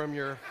remove it from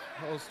your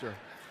holster.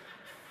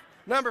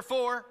 Number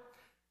 4,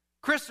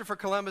 Christopher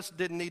Columbus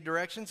didn't need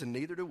directions, and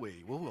neither do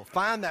we. We'll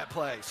find that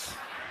place.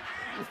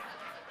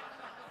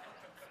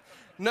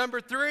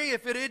 Number 3,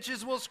 if it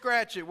itches, we'll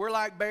scratch it. We're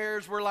like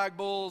bears, we're like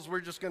bulls,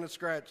 we're just going to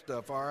scratch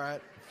stuff, all right?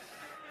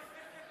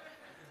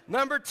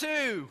 Number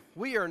 2,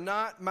 we are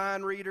not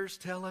mind readers.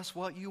 Tell us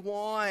what you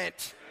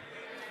want.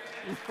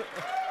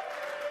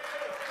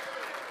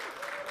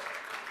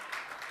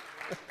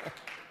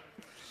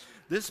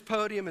 This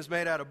podium is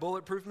made out of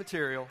bulletproof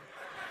material.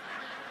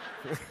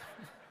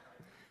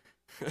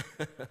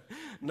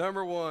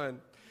 Number 1,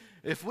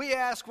 if we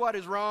ask what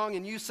is wrong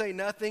and you say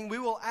nothing, we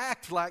will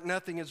act like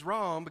nothing is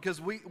wrong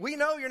because we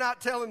know you're not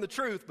telling the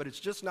truth, but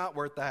it's just not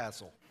worth the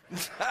hassle.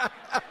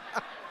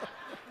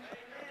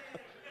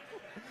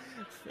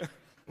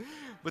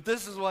 But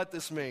this is what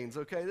this means,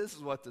 okay? This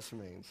is what this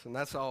means. And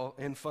that's all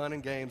in fun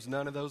and games.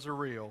 None of those are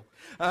real.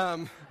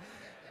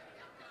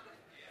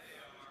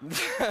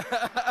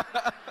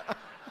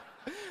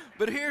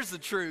 But here's the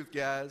truth,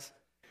 guys.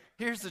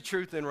 Here's the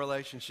truth in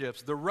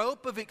relationships. The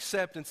rope of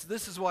acceptance,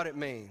 this is what it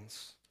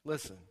means.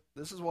 Listen,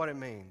 this is what it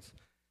means.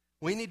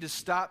 We need to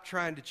stop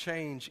trying to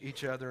change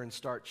each other and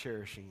start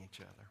cherishing each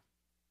other.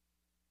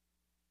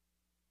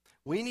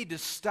 We need to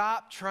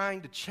stop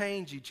trying to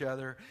change each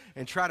other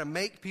and try to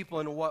make people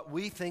into what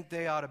we think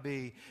they ought to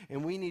be,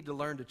 and we need to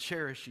learn to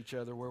cherish each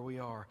other where we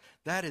are.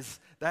 That is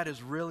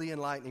really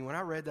enlightening. When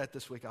I read that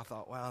this week, I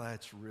thought, wow,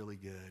 that's really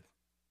good.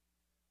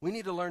 We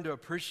need to learn to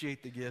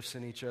appreciate the gifts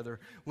in each other.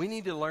 We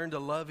need to learn to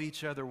love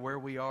each other where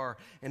we are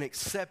and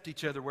accept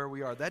each other where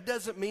we are. That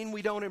doesn't mean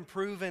we don't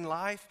improve in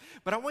life,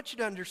 but I want you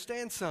to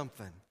understand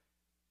something.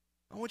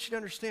 I want you to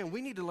understand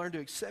we need to learn to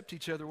accept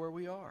each other where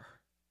we are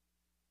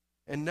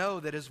and know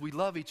that as we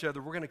love each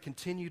other, we're going to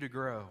continue to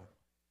grow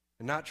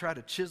and not try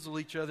to chisel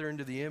each other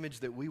into the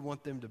image that we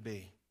want them to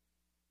be.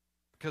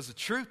 Because the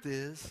truth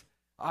is,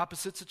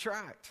 opposites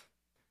attract.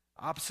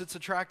 Opposites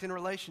attract in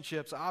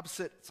relationships.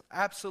 Opposites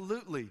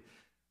absolutely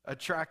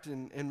attract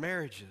in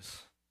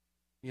marriages,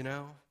 you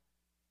know.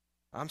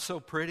 I'm so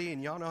pretty,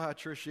 and y'all know how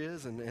Trish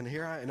is, and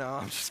here I am. No,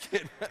 I'm just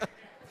kidding.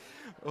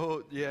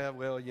 Oh, yeah,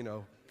 well, you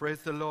know,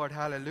 praise the Lord,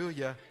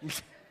 hallelujah.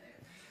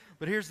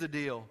 But here's the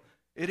deal.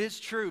 It is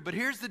true, but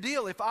here's the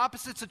deal. If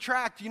opposites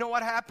attract, you know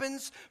what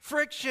happens?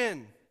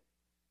 Friction.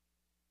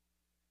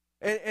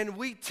 And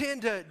we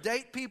tend to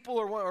date people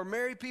or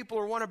marry people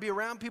or want to be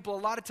around people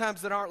a lot of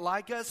times that aren't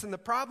like us. And the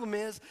problem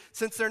is,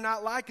 since they're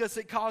not like us,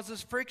 it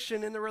causes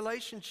friction in the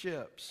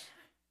relationships.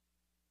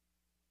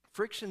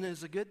 Friction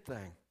is a good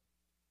thing.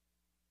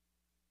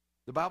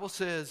 The Bible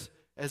says,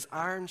 as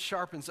iron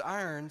sharpens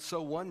iron,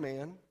 so one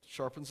man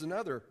sharpens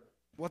another.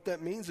 what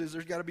that means is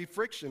there's got to be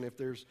friction if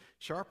there's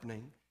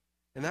sharpening.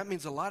 And that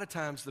means a lot of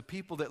times the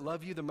people that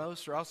love you the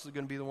most are also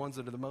going to be the ones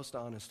that are the most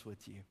honest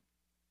with you.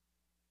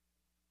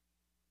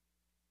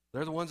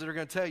 They're the ones that are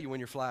going to tell you when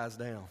your fly is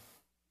down.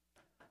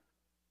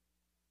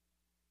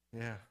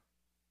 Yeah.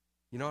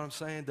 You know what I'm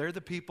saying? They're the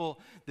people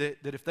that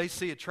if they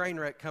see a train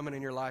wreck coming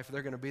in your life,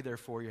 they're going to be there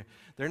for you.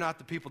 They're not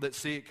the people that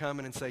see it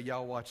coming and say,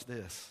 y'all watch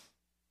this.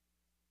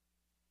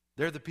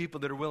 They're the people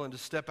that are willing to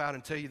step out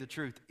and tell you the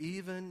truth,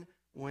 even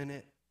when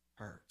it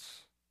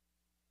hurts.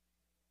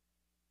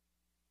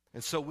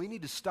 And so we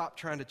need to stop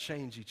trying to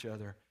change each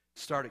other,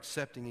 start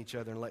accepting each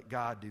other, and let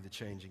God do the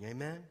changing.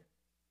 Amen?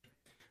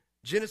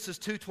 Genesis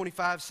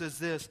 2:25 says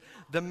this,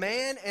 the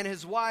man and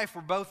his wife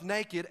were both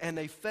naked and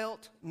they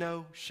felt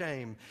no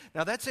shame.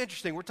 Now that's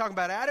interesting. We're talking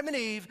about Adam and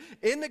Eve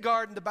in the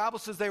garden. The Bible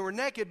says they were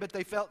naked, but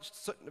they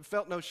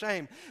felt no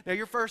shame. Now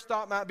your first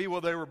thought might be,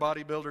 well, they were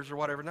bodybuilders or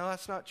whatever. No,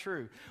 that's not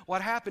true.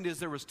 What happened is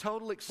there was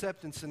total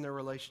acceptance in their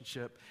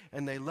relationship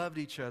and they loved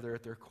each other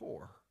at their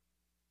core.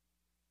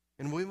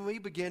 And when we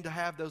begin to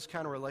have those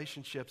kind of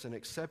relationships and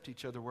accept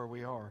each other where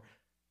we are,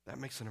 that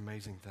makes an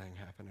amazing thing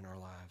happen in our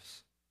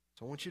lives.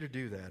 So I want you to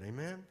do that,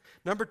 amen?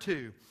 Number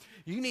 2,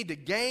 you need to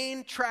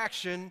gain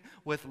traction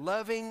with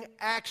loving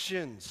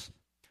actions.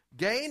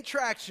 Gain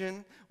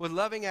traction with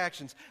loving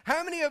actions.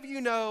 How many of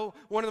you know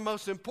one of the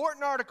most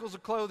important articles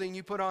of clothing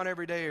you put on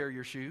every day are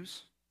your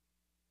shoes?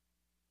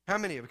 How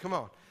many of you? Come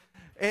on.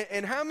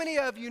 And how many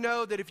of you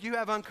know that if you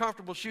have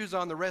uncomfortable shoes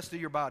on, the rest of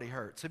your body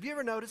hurts? Have you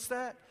ever noticed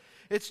that?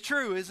 It's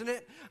true, isn't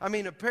it? I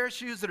mean, a pair of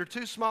shoes that are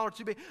too small or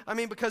too big. I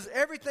mean, because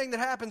everything that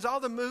happens, all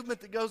the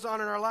movement that goes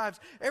on in our lives,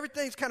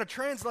 everything's kind of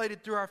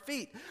translated through our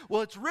feet.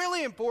 Well, it's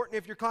really important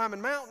if you're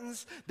climbing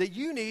mountains that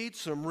you need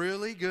some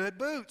really good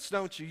boots,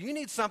 don't you? You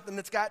need something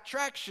that's got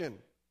traction.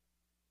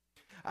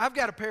 I've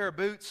got a pair of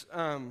boots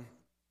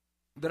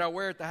that I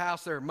wear at the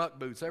house. They're muck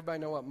boots. Everybody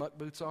know what muck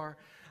boots are?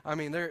 I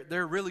mean,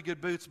 they're really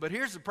good boots, but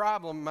here's the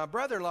problem. My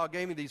brother-in-law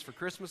gave me these for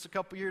Christmas a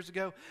couple years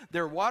ago.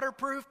 They're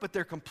waterproof, but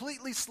they're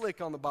completely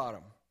slick on the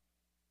bottom.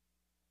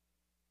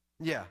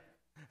 Yeah,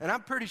 and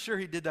I'm pretty sure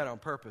he did that on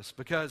purpose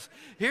because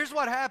here's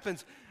what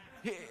happens.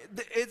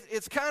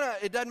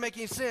 It doesn't make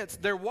any sense.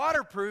 They're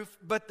waterproof,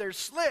 but they're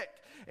slick,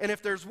 and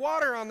if there's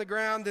water on the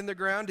ground, then the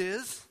ground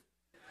is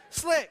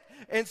slick.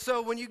 And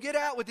so when you get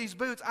out with these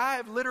boots, I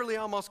have literally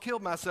almost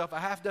killed myself a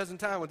half dozen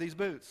times with these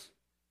boots,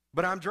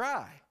 but I'm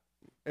dry.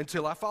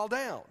 Until I fall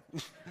down.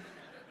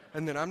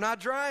 And then I'm not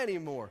dry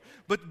anymore.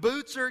 But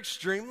boots are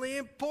extremely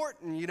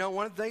important. You know,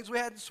 one of the things we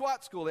had in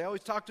SWAT school, they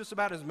always talk to us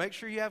about is make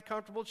sure you have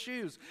comfortable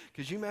shoes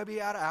because you may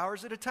be out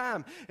hours at a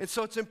time. And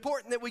so it's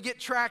important that we get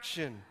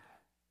traction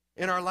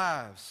in our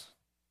lives.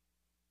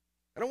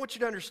 And I want you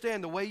to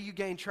understand the way you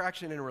gain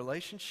traction in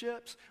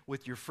relationships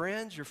with your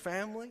friends, your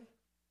family,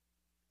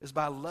 is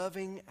by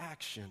loving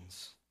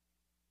actions.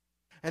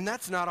 And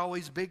that's not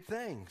always big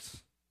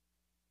things.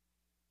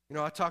 You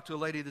know, I talked to a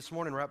lady this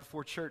morning right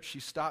before church. She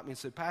stopped me and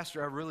said,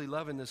 Pastor, I'm really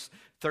loving this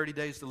 30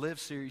 Days to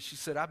Live series. She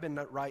said, I've been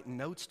writing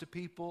notes to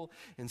people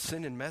and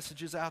sending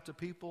messages out to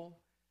people.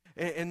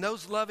 And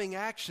those loving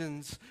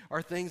actions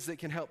are things that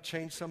can help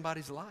change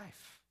somebody's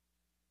life.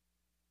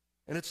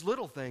 And it's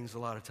little things a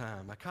lot of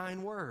time, a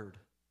kind word.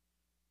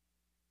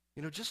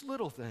 You know, just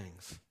little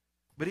things.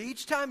 But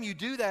each time you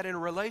do that in a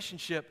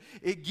relationship,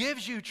 it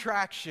gives you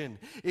traction.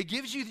 It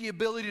gives you the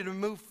ability to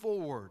move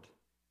forward.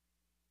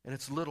 And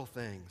it's little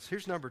things.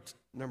 Here's a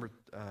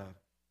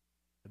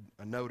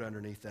note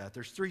underneath that.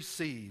 There's 3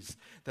 C's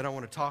that I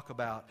want to talk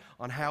about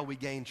on how we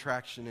gain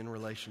traction in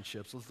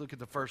relationships. Let's look at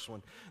the first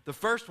one. The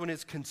first one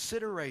is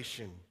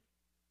consideration.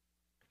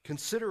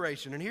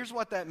 Consideration. And here's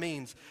what that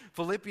means.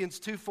 Philippians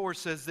 2:4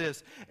 says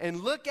this, and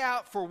look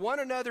out for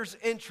one another's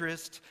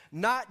interest,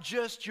 not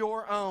just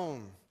your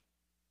own.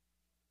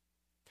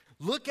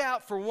 Look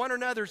out for one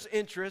another's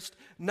interest,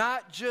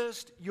 not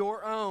just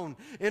your own.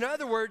 In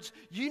other words,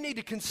 you need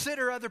to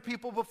consider other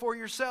people before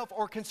yourself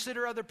or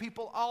consider other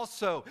people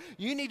also.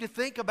 You need to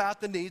think about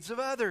the needs of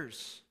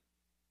others.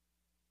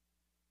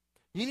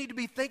 You need to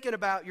be thinking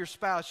about your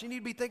spouse. You need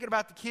to be thinking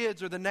about the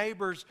kids or the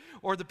neighbors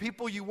or the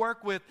people you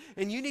work with.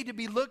 And you need to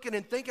be looking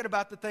and thinking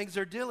about the things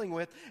they're dealing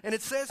with. And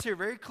it says here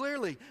very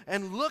clearly,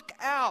 and look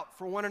out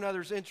for one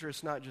another's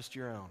interests, not just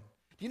your own.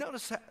 Do you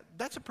notice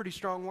that's a pretty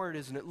strong word,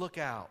 isn't it? Look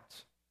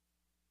out.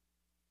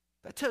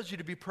 That tells you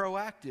to be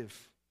proactive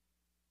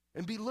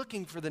and be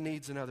looking for the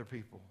needs in other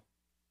people.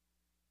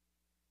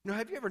 You know,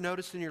 have you ever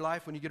noticed in your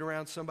life when you get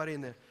around somebody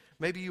and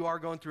maybe you are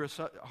going through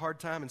a hard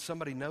time and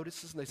somebody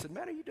notices and they said,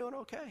 man, are you doing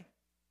okay?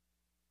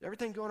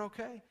 Everything going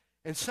okay?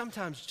 And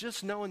sometimes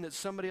just knowing that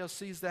somebody else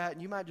sees that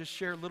and you might just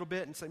share a little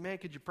bit and say, man,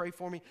 could you pray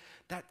for me?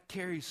 That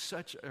takes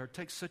such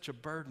a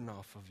burden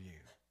off of you.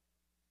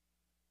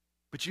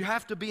 But you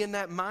have to be in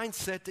that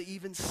mindset to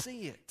even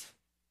see it.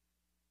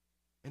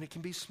 And it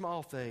can be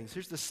small things.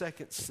 Here's the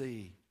second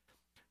C.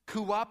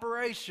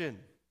 Cooperation.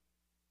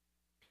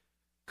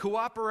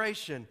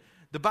 Cooperation.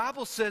 The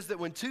Bible says that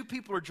when 2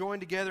 people are joined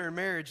together in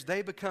marriage,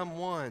 they become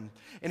one.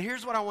 And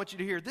here's what I want you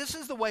to hear. This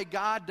is the way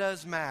God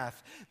does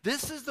math.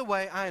 This is the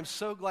way, I am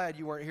so glad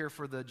you weren't here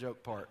for the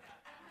joke part.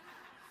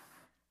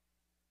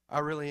 I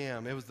really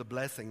am. It was the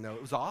blessing, though.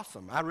 It was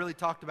awesome. I really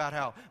talked about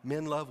how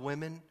men love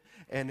women,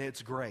 and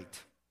it's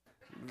great.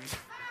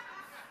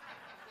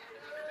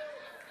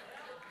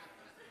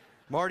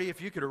 Marty, if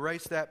you could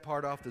erase that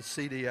part off the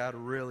CD, I'd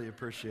really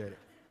appreciate it.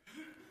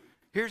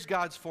 Here's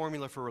God's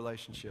formula for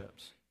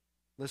relationships.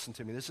 Listen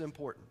to me. This is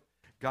important.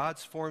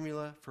 God's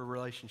formula for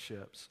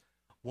relationships.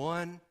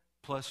 1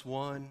 +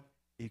 1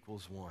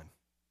 = 1.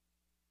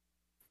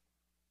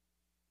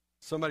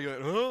 Somebody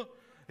going, huh?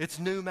 It's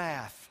new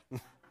math.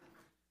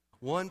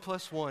 1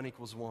 + 1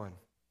 = 1.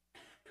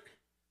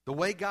 The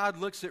way God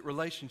looks at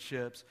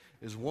relationships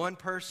is one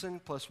person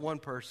plus one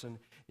person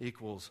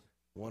equals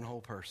one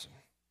whole person.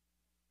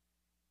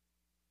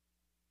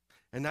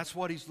 And that's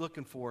what he's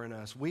looking for in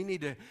us. We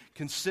need to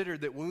consider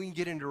that when we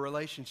get into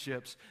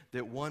relationships,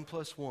 that 1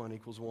 + 1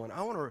 = 1.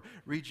 I want to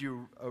read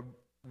you a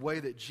way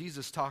that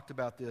Jesus talked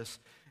about this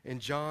in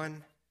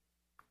John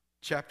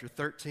chapter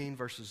 13,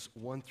 verses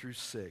 1 through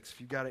 6.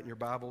 If you've got it in your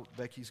Bible,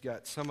 Becky's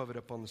got some of it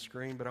up on the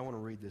screen, but I want to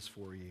read this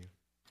for you.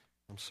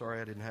 I'm sorry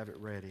I didn't have it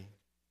ready.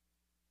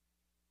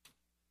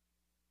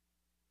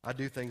 I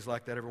do things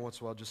like that every once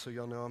in a while, just so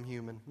y'all know I'm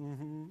human.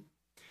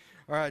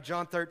 All right,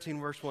 John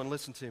 13, verse 1,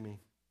 listen to me.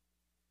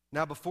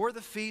 Now, before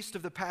the feast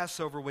of the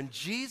Passover, when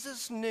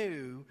Jesus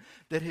knew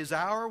that his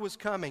hour was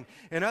coming,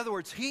 in other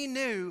words, he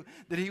knew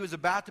that he was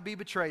about to be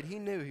betrayed. He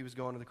knew he was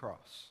going to the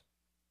cross.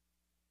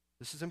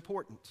 This is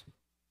important.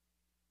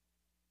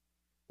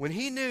 When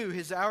he knew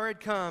his hour had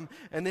come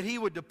and that he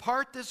would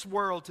depart this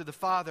world to the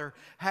Father,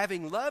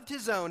 having loved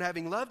his own,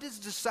 having loved his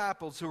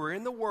disciples who were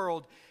in the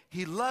world,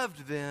 he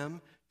loved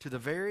them to the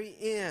very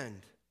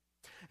end.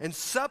 And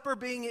supper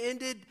being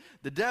ended,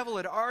 the devil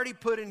had already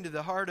put into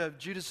the heart of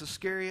Judas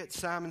Iscariot,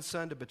 Simon's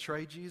son, to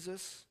betray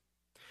Jesus.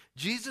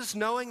 Jesus,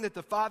 knowing that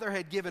the Father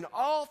had given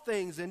all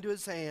things into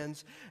his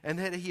hands and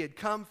that he had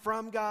come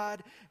from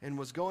God and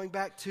was going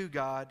back to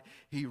God,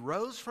 he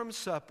rose from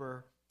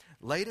supper,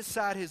 laid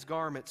aside his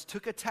garments,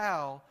 took a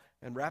towel,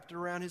 and wrapped it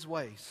around his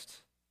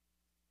waist.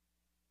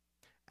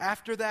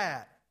 After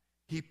that,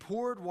 he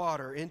poured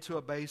water into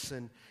a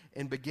basin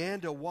and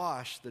began to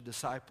wash the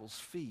disciples'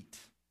 feet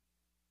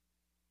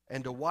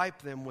and to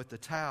wipe them with the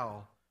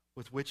towel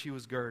with which he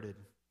was girded.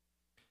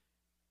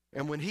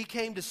 And when he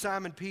came to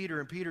Simon Peter,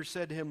 and Peter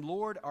said to him,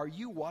 Lord, are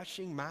you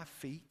washing my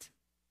feet?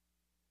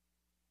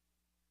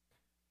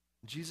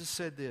 Jesus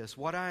said this,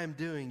 what I am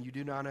doing you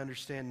do not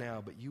understand now,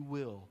 but you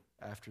will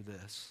after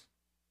this.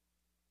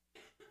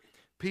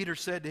 Peter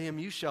said to him,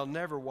 you shall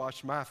never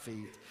wash my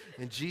feet.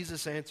 And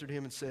Jesus answered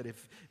him and said,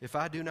 if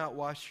I do not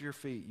wash your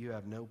feet, you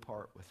have no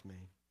part with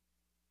me.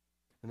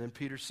 And then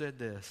Peter said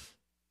this,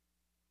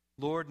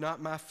 Lord,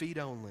 not my feet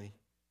only,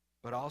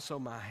 but also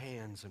my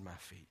hands and my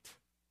feet.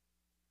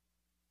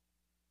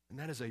 And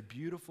that is a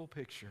beautiful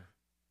picture.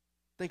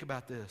 Think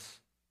about this.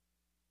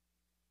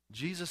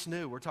 Jesus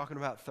knew, we're talking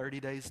about 30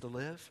 days to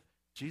live.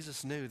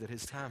 Jesus knew that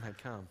his time had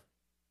come.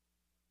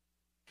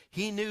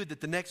 He knew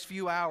that the next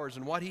few hours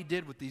and what he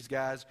did with these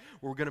guys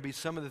were going to be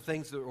some of the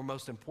things that were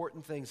most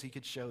important things he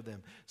could show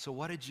them. So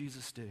what did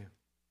Jesus do?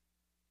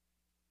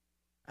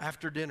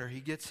 After dinner, he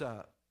gets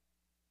up.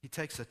 He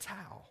takes a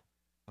towel,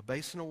 a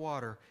basin of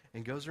water,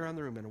 and goes around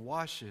the room and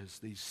washes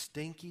these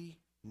stinky,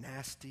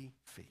 nasty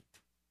feet.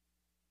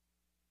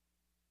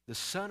 The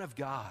Son of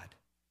God,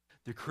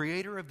 the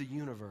creator of the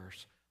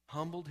universe,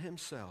 humbled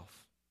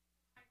himself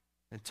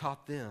and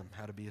taught them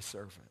how to be a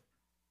servant.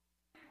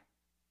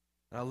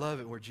 And I love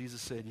it where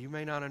Jesus said, you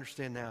may not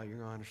understand now, you're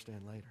going to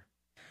understand later.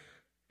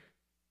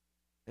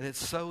 And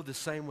it's so the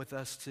same with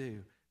us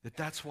too,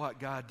 that's what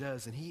God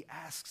does. And he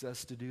asks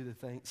us to do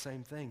the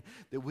same thing,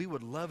 that we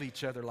would love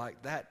each other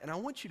like that. And I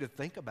want you to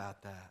think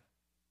about that.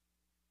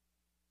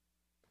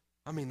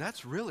 I mean,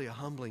 that's really a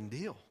humbling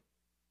deal.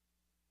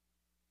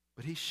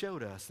 But he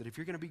showed us that if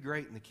you're going to be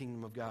great in the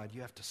kingdom of God,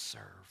 you have to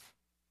serve.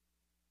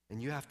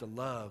 And you have to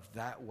love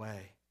that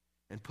way.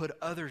 And put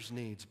others'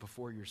 needs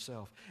before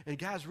yourself. And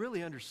guys,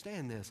 really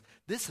understand this.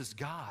 This is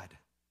God.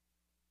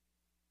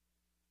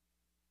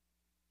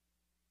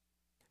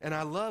 And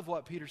I love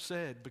what Peter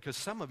said, because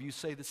some of you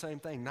say the same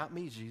thing. Not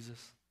me,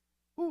 Jesus.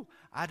 Ooh,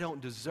 I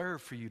don't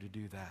deserve for you to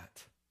do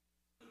that.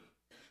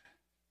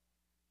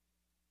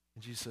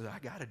 And Jesus said, I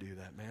got to do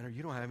that, man, or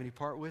you don't have any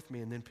part with me.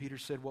 And then Peter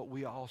said what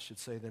we all should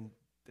say, then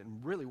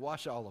really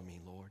wash all of me,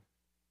 Lord.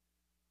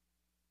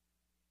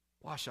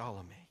 Wash all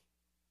of me.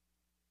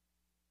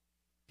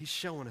 He's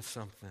showing us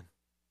something.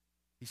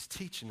 He's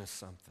teaching us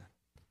something.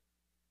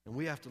 And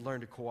we have to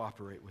learn to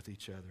cooperate with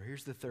each other.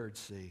 Here's the third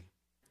C,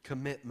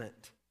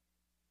 commitment.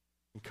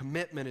 And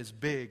commitment is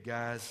big,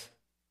 guys.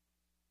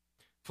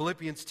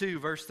 Philippians 2,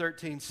 verse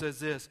 13 says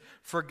this,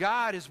 for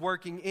God is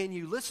working in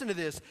you, listen to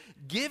this,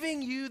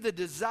 giving you the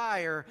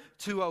desire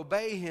to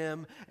obey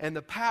him and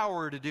the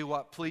power to do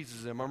what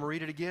pleases him. I'm going to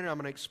read it again and I'm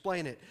going to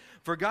explain it.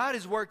 For God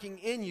is working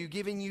in you,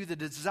 giving you the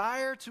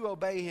desire to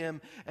obey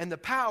him and the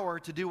power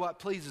to do what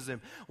pleases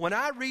him. When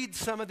I read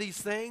some of these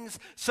things,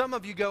 some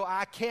of you go,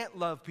 I can't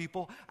love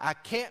people. I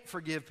can't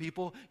forgive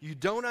people. You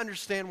don't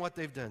understand what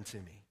they've done to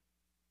me.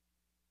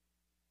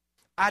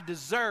 I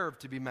deserve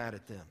to be mad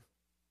at them.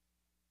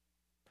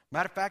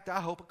 Matter of fact, I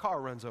hope a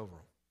car runs over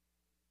them.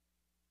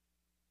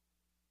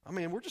 I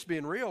mean, we're just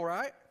being real,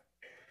 right?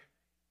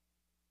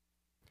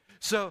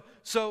 So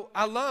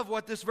I love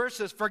what this verse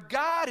says. For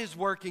God is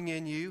working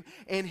in you,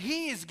 and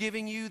He is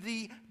giving you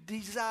the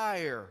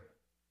desire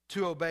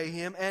to obey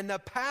Him and the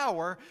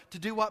power to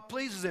do what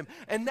pleases Him.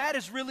 And that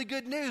is really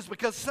good news,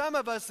 because some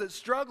of us that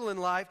struggle in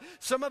life,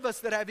 some of us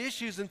that have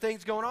issues and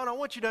things going on, I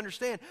want you to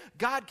understand,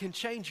 God can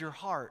change your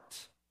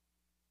heart.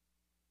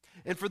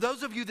 And for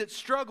those of you that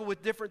struggle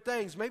with different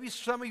things, maybe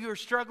some of you are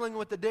struggling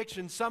with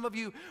addiction, some of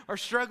you are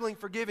struggling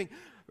forgiving,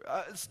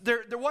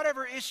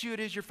 whatever issue it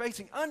is you're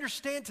facing,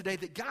 understand today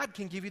that God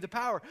can give you the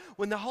power.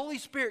 When the Holy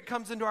Spirit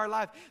comes into our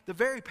life, the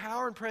very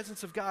power and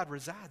presence of God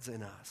resides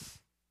in us.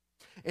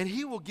 And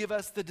He will give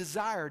us the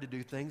desire to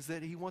do things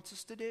that He wants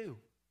us to do.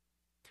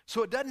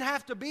 So it doesn't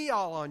have to be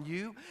all on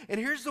you. And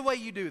here's the way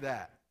you do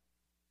that.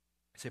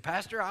 You say,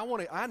 Pastor,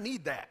 I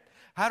need that.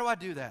 How do I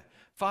do that?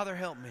 Father,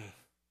 help me.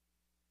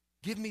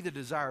 Give me the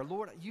desire.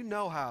 Lord, you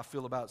know how I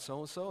feel about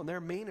so-and-so, and they're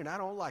mean, and I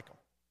don't like them.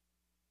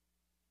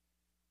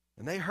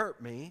 And they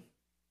hurt me.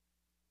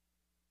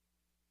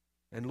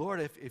 And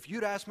Lord, if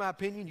you'd ask my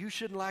opinion, you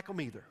shouldn't like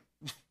them either.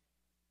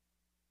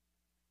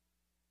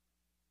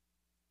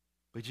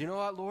 But you know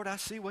what, Lord? I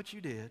see what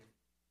you did.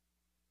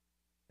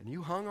 And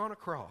you hung on a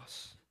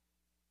cross.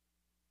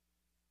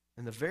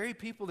 And the very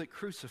people that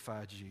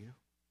crucified you,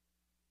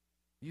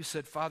 you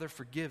said, Father,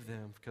 forgive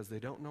them because they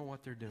don't know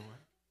what they're doing.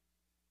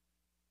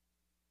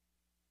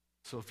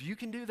 So if you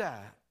can do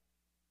that,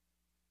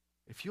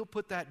 if you'll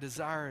put that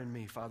desire in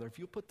me, Father, if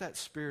you'll put that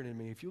spirit in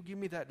me, if you'll give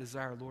me that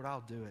desire, Lord,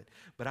 I'll do it.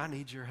 But I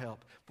need your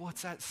help. Boy,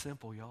 it's that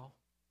simple, y'all.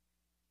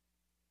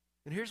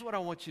 And here's what I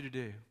want you to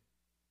do.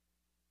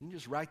 You can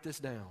just write this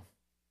down.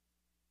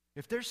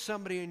 If there's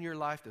somebody in your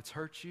life that's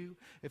hurt you,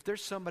 if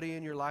there's somebody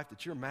in your life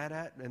that you're mad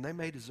at and they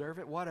may deserve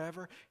it,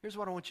 whatever, here's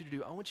what I want you to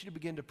do. I want you to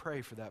begin to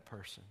pray for that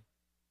person.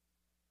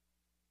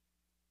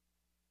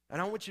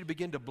 And I want you to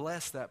begin to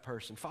bless that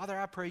person. Father,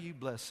 I pray you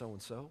bless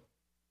so-and-so.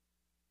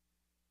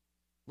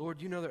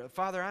 Lord, you know that,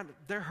 Father,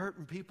 they're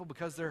hurting people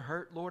because they're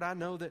hurt. Lord, I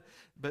know that,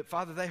 but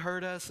Father, they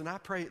hurt us, and I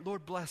pray,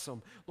 Lord, bless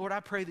them. Lord, I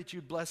pray that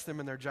you bless them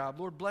in their job.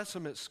 Lord, bless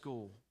them at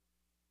school.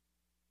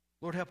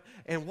 Lord, help.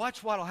 And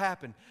watch what will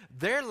happen.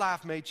 Their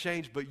life may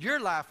change, but your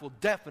life will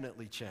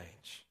definitely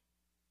change.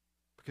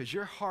 Because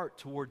your heart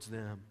towards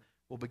them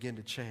will begin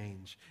to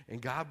change.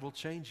 And God will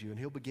change you, and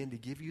He'll begin to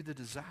give you the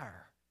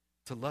desire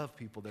to love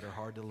people that are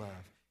hard to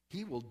love.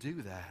 He will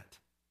do that.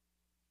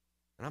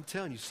 And I'm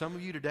telling you, some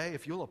of you today,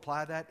 if you'll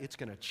apply that, it's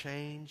going to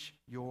change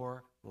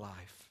your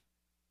life.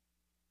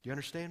 Do you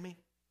understand me?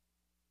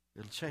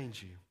 It'll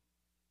change you.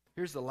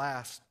 Here's the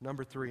last,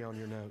 number 3 on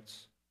your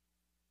notes.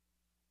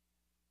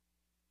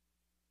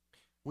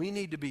 We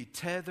need to be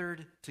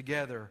tethered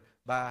together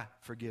by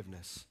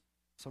forgiveness.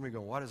 Some of you are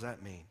going, what does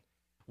that mean?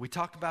 We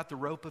talked about the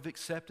rope of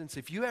acceptance.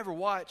 If you ever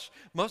watch,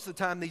 most of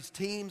the time these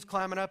teams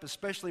climbing up,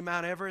 especially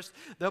Mount Everest,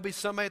 there'll be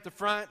somebody at the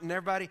front and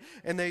everybody,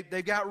 and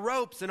they've got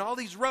ropes, and all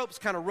these ropes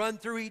kind of run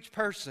through each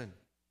person.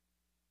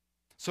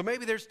 So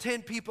maybe there's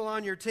 10 people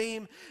on your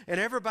team,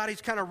 and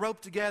everybody's kind of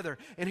roped together.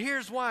 And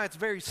here's why. It's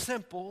very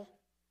simple.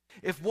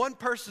 If one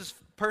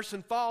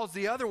person falls,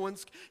 the other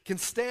ones can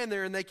stand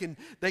there and they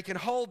can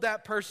hold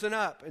that person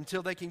up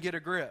until they can get a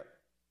grip.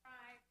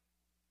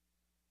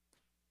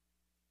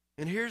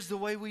 And here's the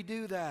way we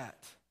do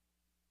that.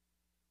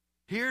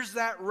 Here's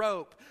that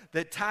rope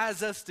that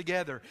ties us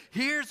together.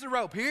 Here's the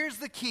rope. Here's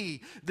the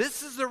key.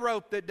 This is the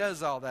rope that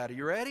does all that. Are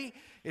you ready?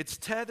 It's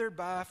tethered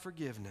by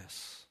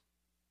forgiveness.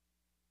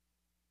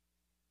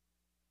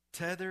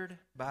 Tethered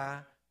by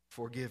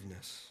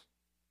forgiveness.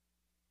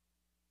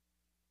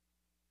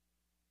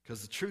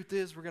 Because the truth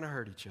is, we're going to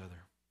hurt each other.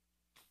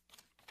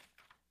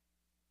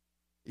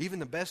 Even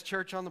the best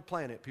church on the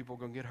planet, people are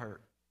going to get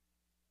hurt.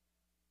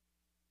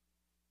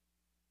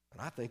 And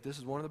I think this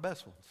is one of the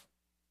best ones.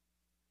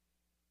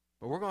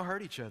 But we're going to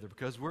hurt each other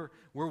because we're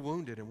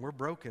wounded and we're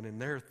broken,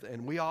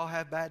 and we all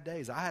have bad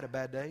days. I had a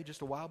bad day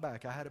just a while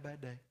back. I had a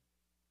bad day.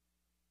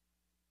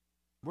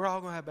 We're all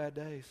going to have bad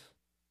days.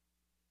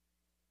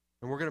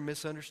 And we're going to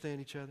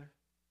misunderstand each other.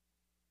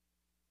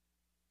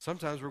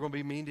 Sometimes we're going to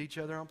be mean to each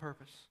other on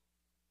purpose.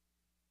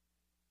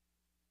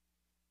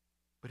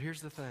 But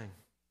here's the thing.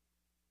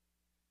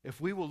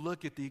 If we will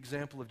look at the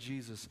example of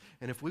Jesus,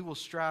 and if we will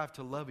strive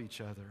to love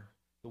each other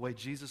the way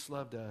Jesus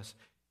loved us,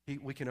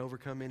 we can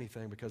overcome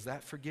anything, because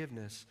that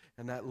forgiveness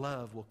and that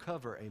love will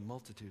cover a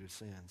multitude of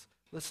sins.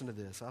 Listen to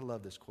this. I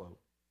love this quote.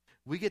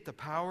 We get the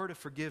power to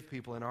forgive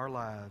people in our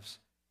lives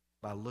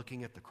by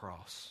looking at the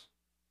cross.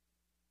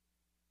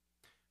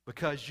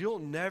 Because you'll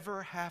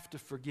never have to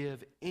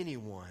forgive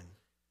anyone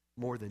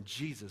more than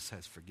Jesus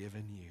has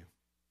forgiven you.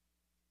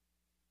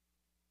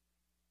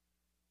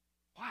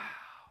 Wow.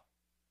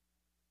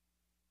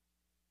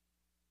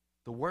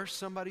 The worse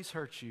somebody's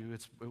hurt you,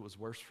 it was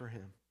worse for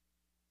him.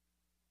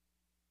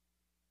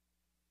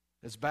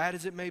 As bad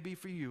as it may be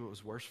for you, it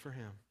was worse for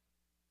him.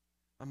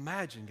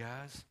 Imagine,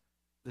 guys,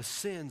 the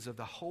sins of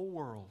the whole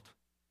world,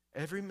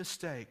 every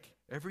mistake,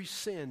 every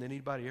sin that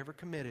anybody ever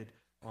committed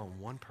on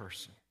one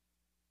person.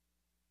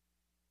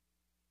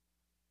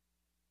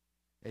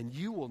 And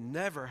you will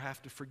never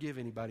have to forgive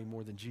anybody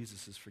more than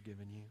Jesus has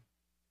forgiven you.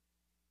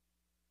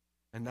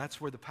 And that's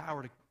where the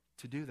power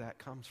to do that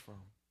comes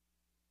from.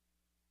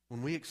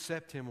 When we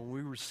accept Him, when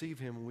we receive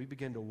Him, when we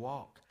begin to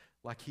walk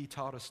like He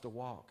taught us to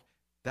walk,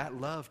 that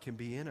love can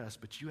be in us,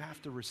 but you have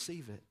to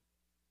receive it.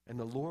 And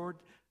the Lord,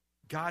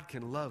 God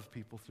can love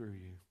people through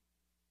you.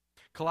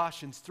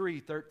 Colossians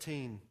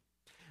 3:13.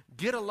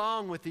 Get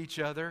along with each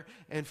other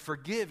and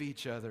forgive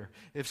each other.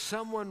 If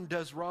someone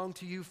does wrong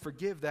to you,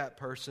 forgive that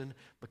person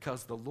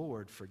because the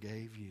Lord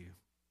forgave you.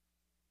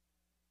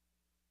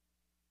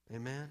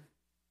 Amen.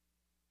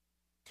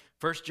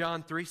 1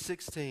 John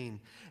 3:16.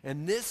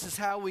 And this is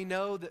how we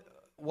know that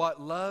what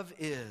love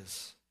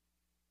is.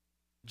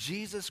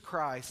 Jesus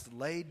Christ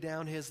laid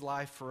down His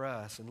life for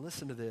us. And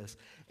listen to this.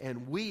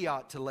 And we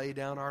ought to lay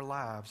down our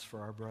lives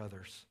for our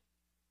brothers.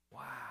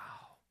 Wow.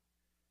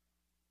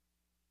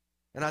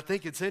 And I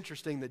think it's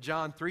interesting that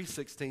John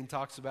 3:16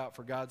 talks about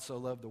for God so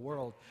loved the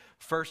world.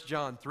 1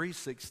 John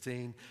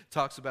 3:16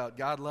 talks about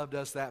God loved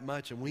us that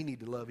much and we need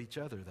to love each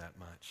other that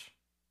much.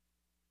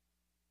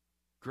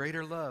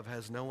 Greater love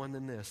has no one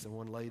than this, than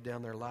one laid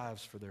down their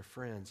lives for their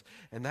friends.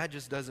 And that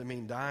just doesn't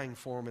mean dying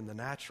for them in the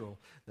natural.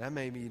 That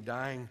may mean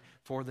dying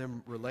for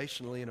them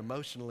relationally and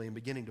emotionally and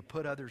beginning to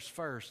put others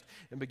first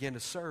and begin to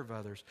serve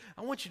others.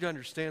 I want you to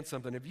understand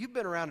something. If you've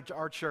been around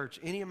our church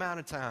any amount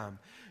of time,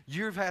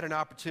 you've had an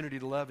opportunity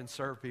to love and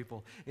serve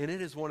people. And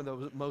it is one of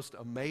the most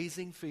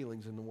amazing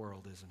feelings in the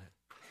world, isn't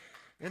it?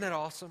 Isn't that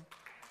awesome?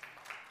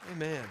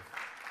 Amen.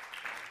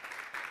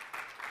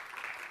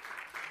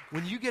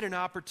 When you get an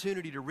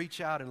opportunity to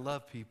reach out and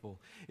love people,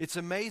 it's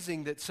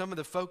amazing that some of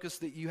the focus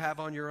that you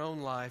have on your own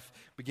life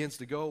begins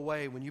to go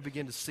away when you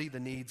begin to see the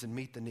needs and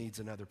meet the needs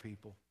in other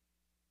people.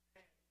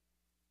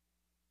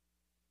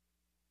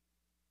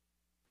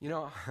 You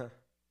know,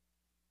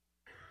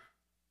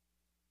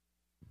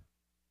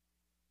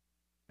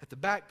 at the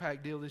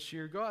backpack deal this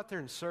year, go out there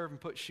and serve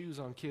and put shoes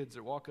on kids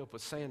that walk up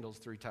with sandals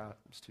 3 times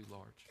too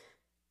large.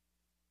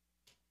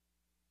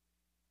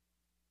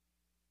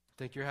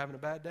 Think you're having a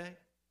bad day?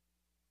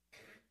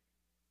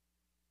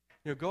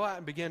 You know, go out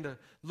and begin to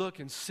look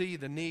and see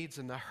the needs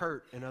and the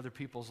hurt in other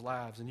people's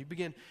lives. And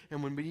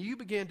when you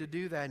begin to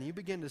do that and you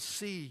begin to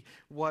see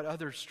what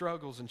other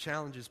struggles and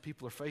challenges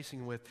people are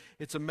facing with,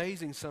 it's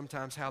amazing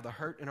sometimes how the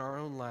hurt in our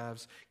own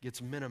lives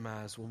gets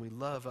minimized when we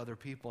love other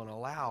people and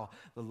allow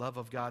the love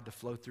of God to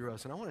flow through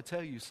us. And I want to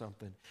tell you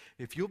something.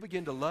 If you'll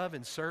begin to love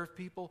and serve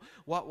people,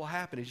 what will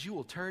happen is you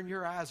will turn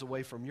your eyes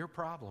away from your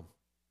problem.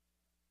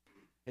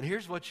 And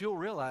here's what you'll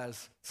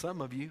realize, some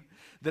of you,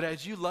 that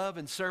as you love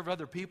and serve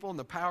other people and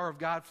the power of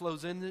God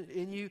flows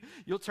in you,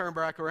 you'll turn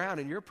back around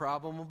and your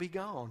problem will be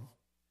gone.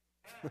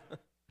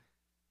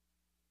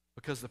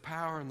 Because the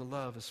power and the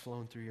love is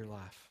flowing through your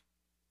life.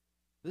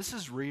 This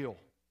is real.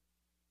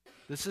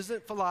 This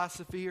isn't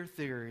philosophy or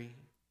theory.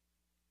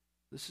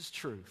 This is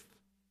truth.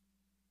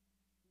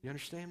 You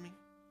understand me?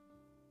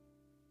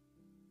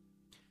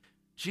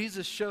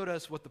 Jesus showed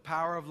us what the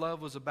power of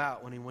love was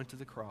about when He went to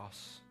the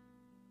cross.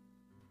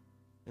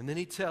 And then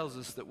He tells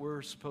us that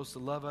we're supposed to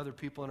love other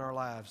people in our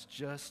lives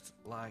just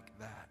like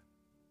that.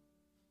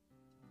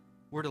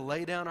 We're to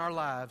lay down our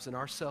lives and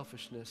our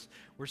selfishness.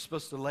 We're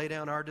supposed to lay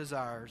down our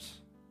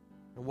desires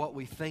and what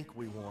we think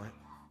we want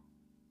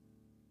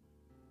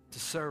to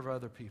serve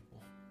other people.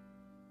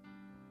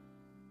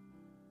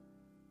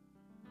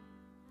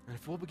 And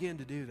if we'll begin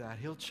to do that,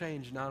 He'll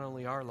change not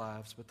only our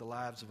lives, but the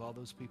lives of all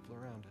those people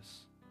around us.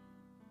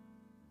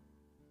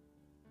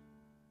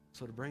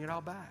 So to bring it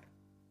all back,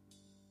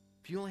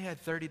 if you only had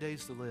 30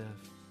 days to live,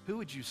 who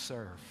would you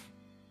serve?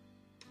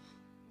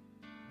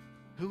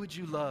 Who would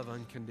you love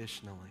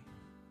unconditionally?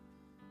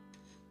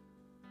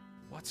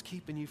 What's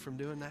keeping you from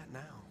doing that now?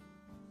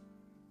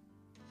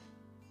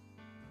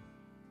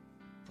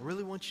 I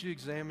really want you to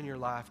examine your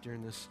life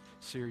during this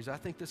series. I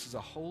think this is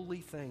a holy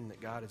thing that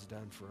God has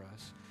done for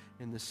us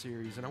in this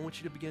series. And I want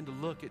you to begin to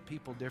look at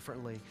people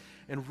differently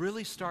and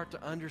really start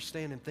to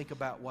understand and think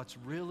about what's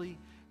really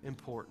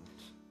important.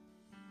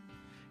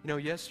 You know,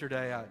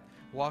 yesterday I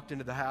walked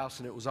into the house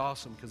and it was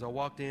awesome because I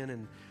walked in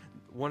and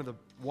one of the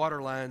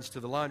water lines to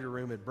the laundry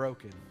room had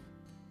broken.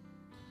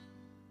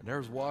 And there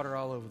was water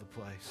all over the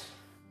place.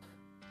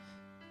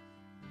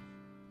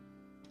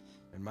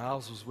 And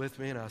Miles was with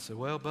me and I said,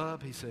 "Well,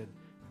 Bub," he said,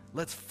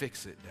 "let's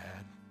fix it,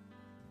 Dad."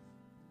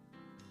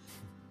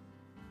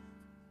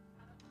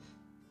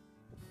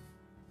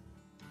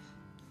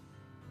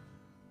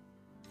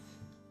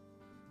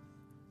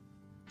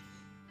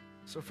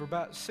 So for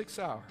about 6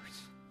 hours,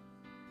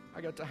 I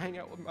got to hang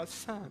out with my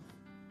son.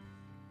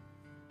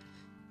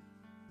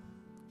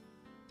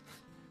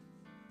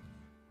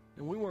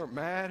 And we weren't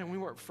mad and we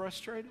weren't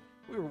frustrated.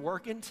 We were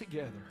working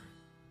together.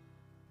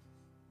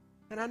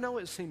 And I know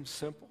it seems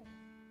simple,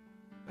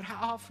 but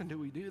how often do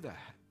we do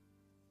that?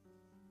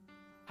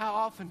 How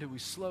often do we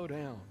slow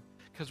down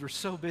because we're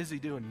so busy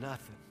doing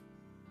nothing?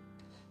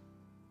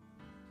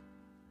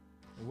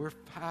 And we're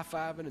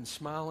high-fiving and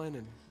smiling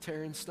and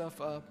tearing stuff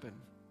up. And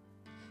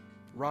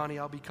Ronnie,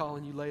 I'll be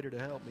calling you later to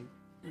help me.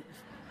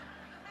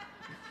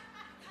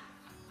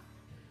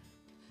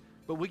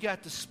 but we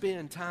got to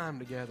spend time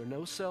together.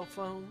 No cell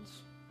phones.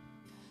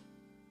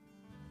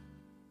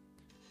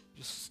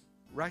 Just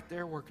right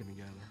there working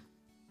together.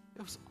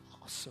 It was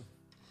awesome.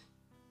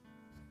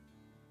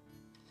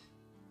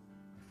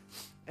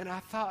 And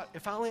I thought,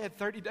 if I only had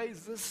 30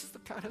 days, this is the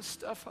kind of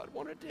stuff I'd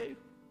want to do.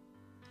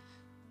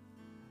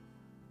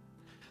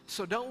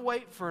 So don't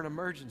wait for an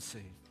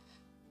emergency.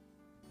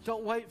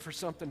 Don't wait for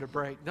something to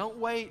break. Don't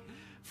wait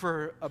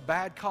for a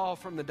bad call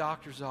from the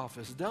doctor's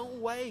office.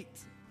 Don't wait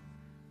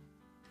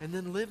and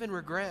then live in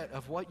regret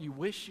of what you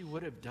wish you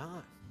would have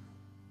done.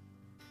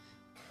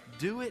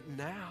 Do it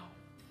now.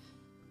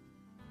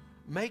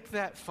 Make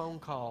that phone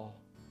call.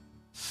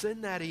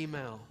 Send that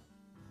email.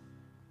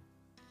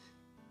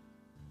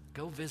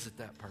 Go visit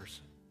that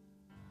person.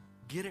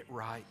 Get it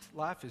right.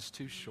 Life is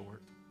too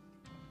short.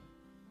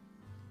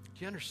 Do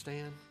you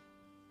understand?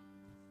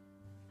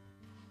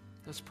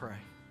 Let's pray.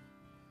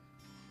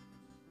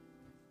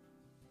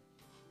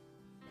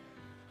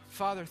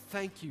 Father,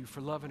 thank you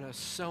for loving us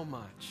so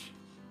much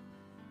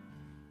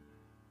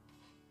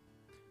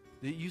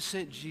that you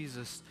sent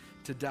Jesus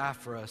to die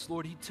for us.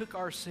 Lord, he took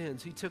our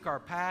sins. He took our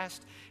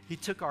past. He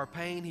took our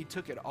pain. He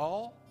took it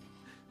all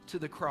to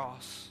the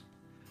cross.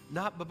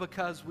 Not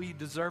because we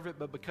deserve it,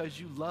 but because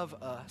you love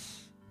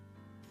us.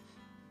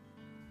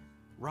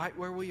 Right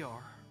where we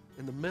are,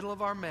 in the middle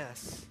of our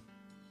mess.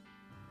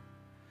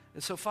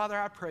 And so, Father,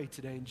 I pray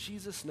today in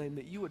Jesus' name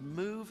that you would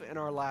move in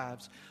our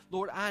lives.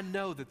 Lord, I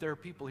know that there are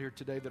people here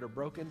today that are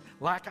broken,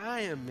 like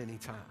I am many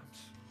times.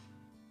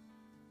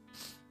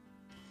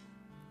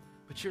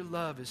 But your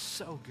love is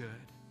so good.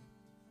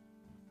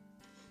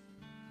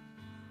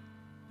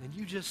 And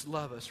you just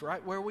love us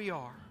right where we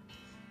are.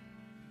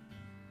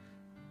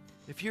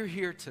 If you're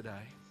here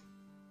today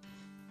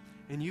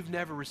and you've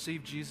never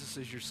received Jesus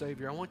as your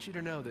Savior, I want you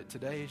to know that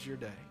today is your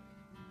day.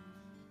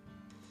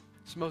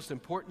 It's the most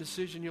important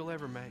decision you'll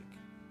ever make.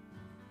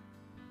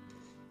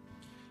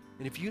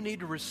 And if you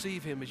need to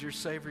receive him as your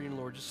Savior and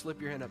Lord, just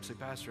slip your hand up and say,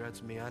 Pastor,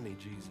 that's me. I need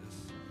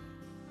Jesus.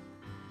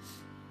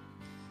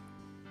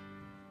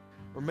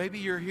 Or maybe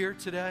you're here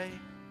today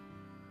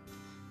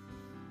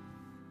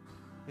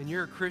and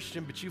you're a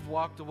Christian, but you've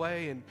walked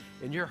away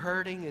and you're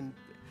hurting and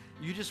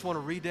you just want to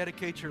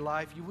rededicate your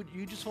life.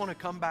 You just want to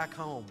come back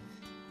home.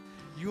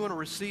 You want to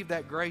receive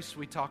that grace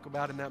we talk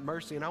about and that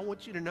mercy. And I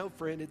want you to know,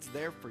 friend, it's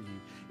there for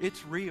you.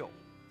 It's real.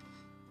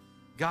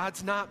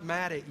 God's not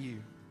mad at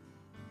you.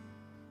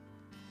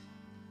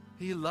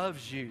 He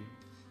loves you.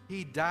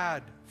 He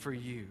died for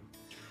you.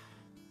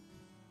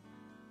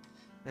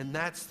 And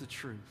that's the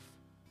truth.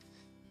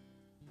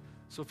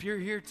 So if you're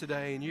here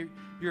today and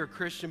you're a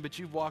Christian, but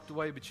you've walked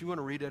away, but you want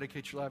to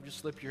rededicate your life, just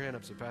slip your hand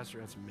up and say, Pastor,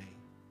 that's me.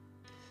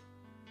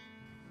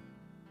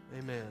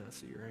 Amen. I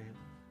see your hand.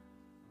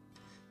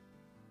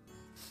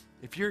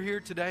 If you're here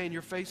today and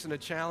you're facing a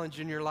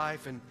challenge in your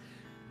life and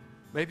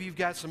maybe you've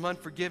got some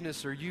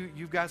unforgiveness or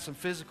you've got some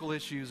physical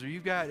issues or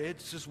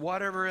it's just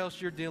whatever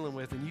else you're dealing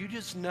with and you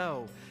just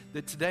know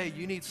that today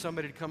you need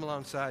somebody to come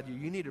alongside you.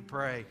 You need to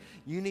pray.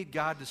 You need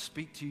God to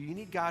speak to you. You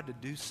need God to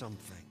do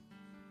something.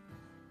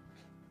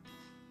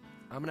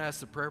 I'm going to ask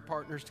the prayer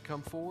partners to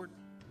come forward.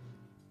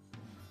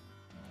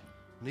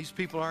 And these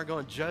people aren't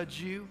going to judge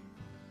you.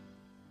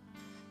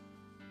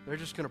 They're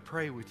just going to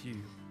pray with you.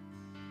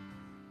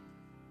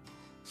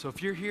 So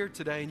if you're here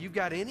today and you've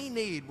got any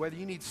need, whether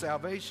you need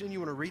salvation, you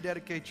want to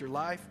rededicate your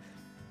life,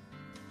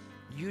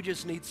 you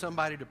just need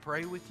somebody to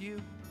pray with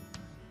you,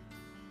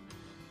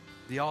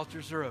 the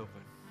altars are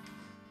open.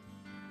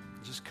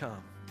 Just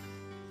come.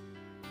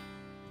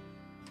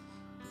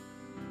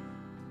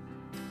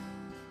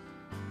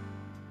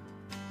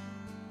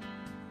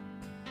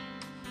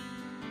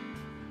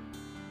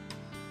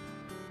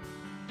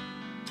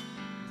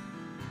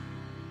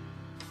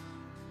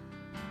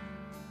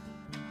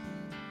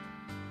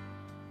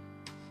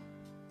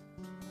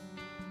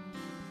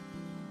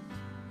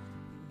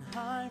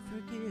 I'm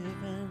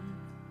forgiven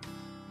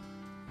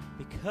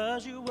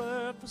because you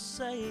were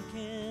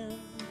forsaken,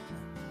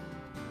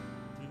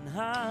 and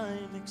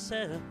I'm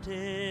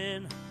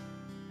accepted.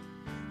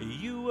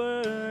 You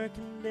were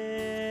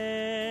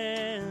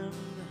condemned,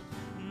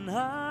 and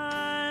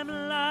I'm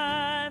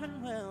alive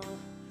and well.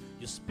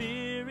 Your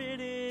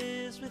spirit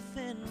is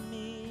within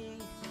me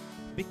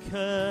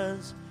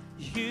because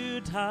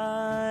you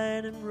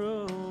died and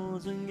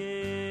rose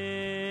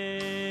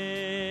again.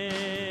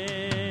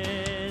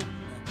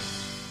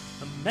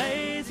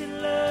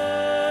 Amazing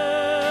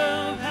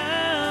love,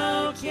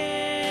 how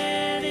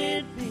can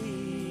it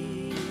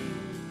be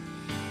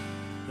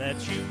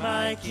that you,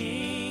 my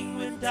King,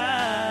 would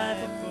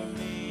die for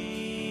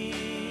me?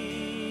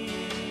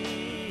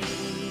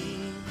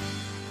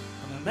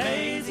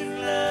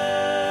 Amazing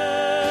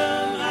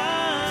love,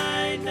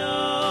 I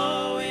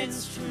know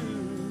it's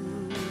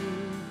true,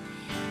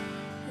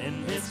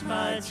 and it's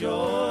my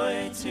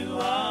joy to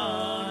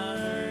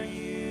honor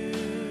you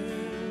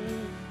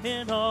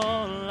in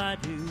all I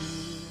do.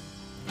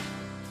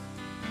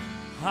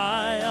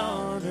 I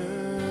honor you.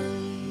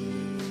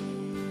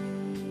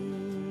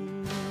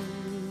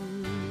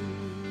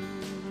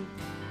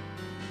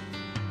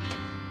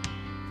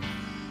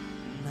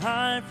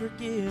 I'm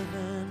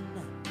forgiven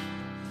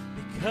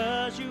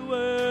because you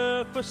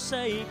were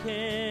forsaken,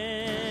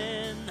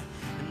 and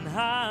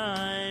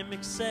I'm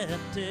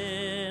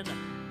accepted.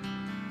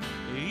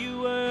 You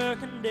were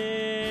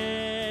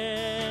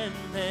condemned,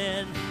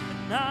 and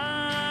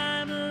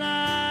I'm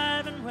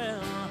alive and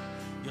well.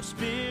 Your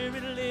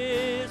spirit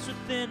lives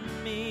within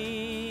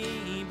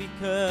me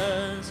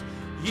because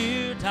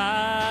you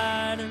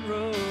died and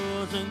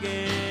rose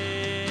again.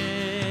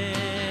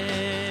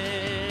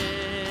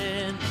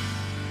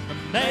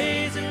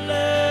 Amazing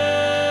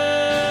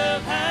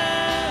love,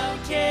 how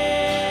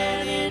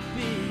can it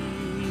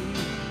be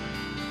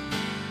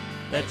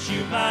that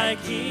you, my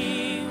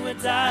King, would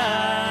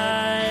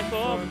die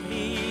for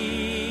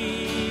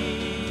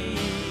me?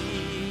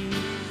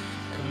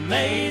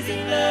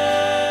 Amazing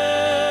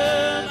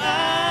love,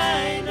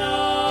 I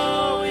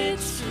know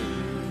it's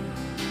true,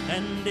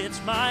 and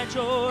it's my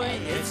joy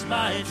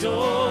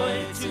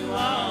to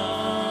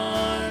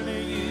honor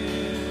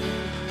you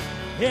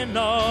in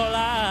all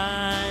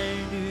I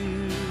do.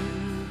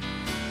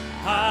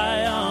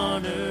 I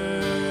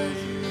honor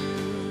you.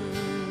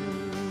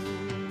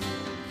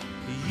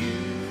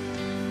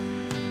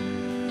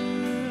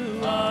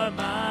 You are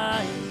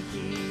my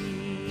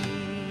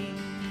King.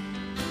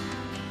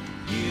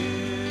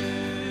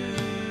 You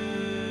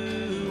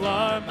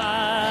are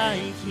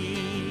my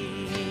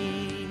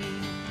King.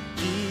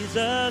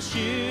 Jesus,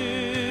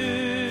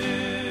 you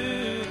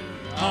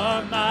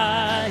are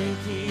my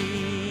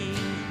King.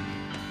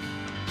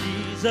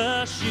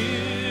 Jesus, you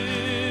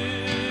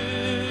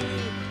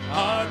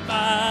are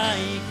my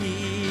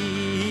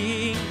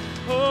King.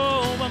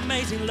 Oh,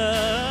 amazing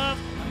love,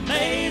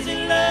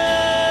 amazing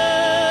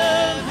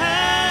love.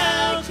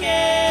 How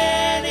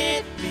can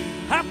it be?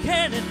 How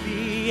can it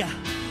be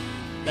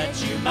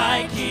that you,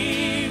 my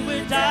King,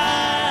 would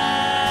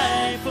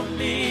die for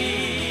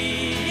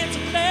me? It's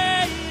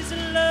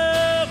amazing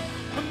love,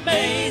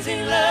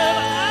 amazing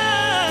love.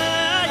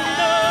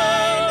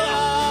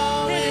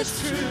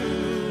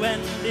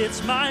 It's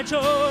my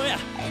joy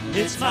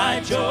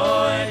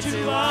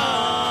to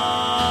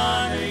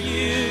honor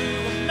you.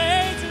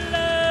 Amazing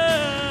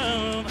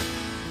love,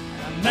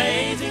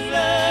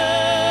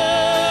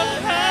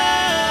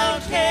 how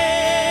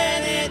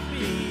can it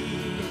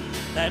be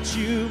that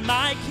you,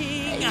 my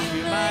King,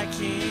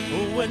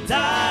 would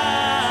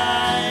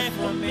die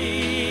for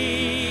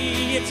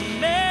me? It's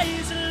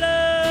amazing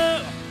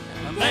love,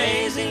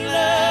 amazing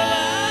love.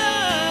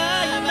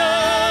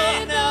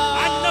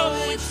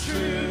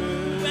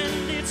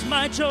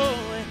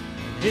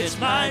 It's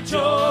my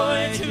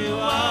joy to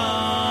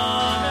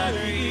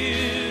honor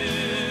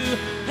you,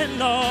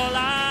 and all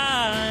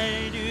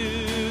I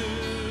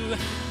do,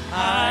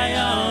 I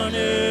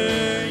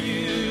honor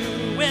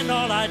you, and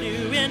all I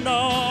do, and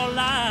all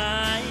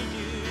I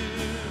do,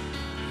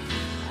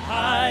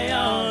 I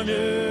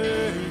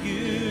honor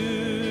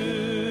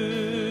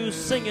you.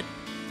 Sing it.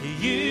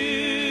 You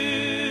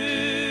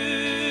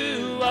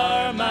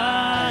are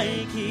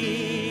my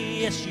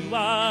King. Yes, you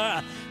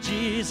are.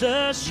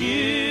 Jesus,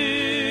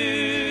 you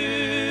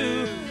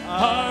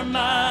are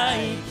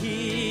my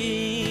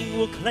King.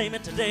 We'll claim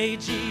it today.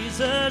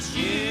 Jesus,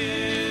 you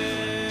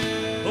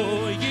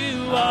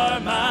are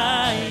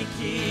my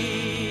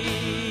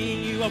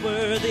King. You are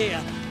worthy.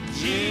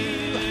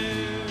 You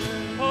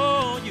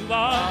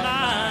are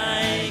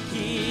my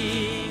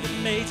King.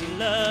 Amazing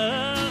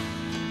love,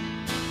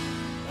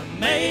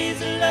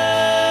 amazing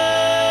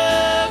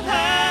love.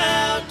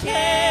 How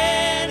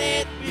can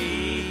it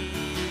be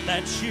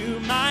that you,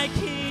 my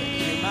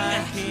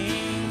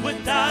King,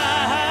 would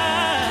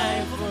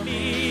die for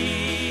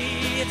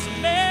me? It's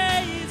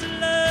amazing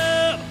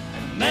love,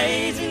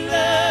 amazing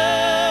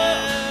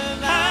love.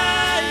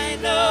 I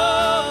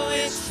know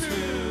it's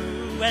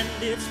true, and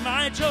it's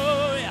my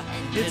joy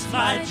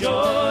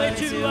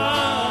to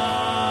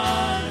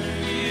honor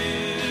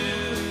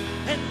you,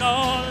 and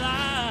all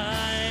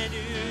I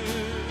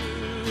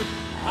do,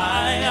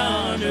 I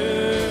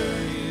honor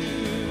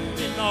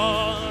you, in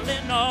all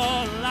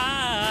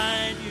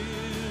I do,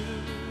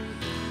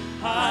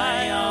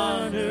 I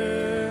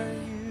honor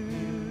you.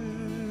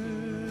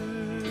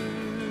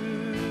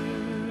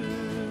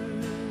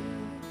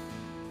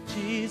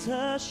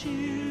 Jesus,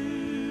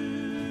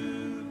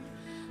 you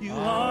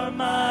are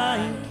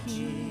my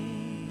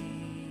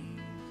King.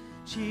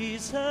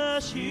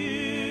 Jesus, you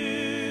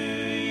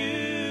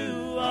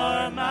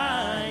are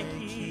my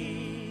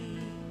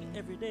King.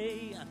 Every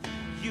day,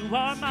 you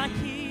are my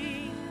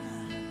King.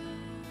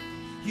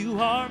 You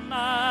are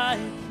my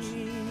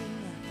King.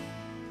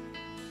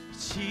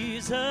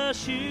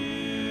 Jesus, you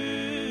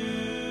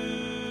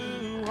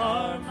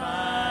are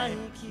my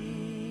King.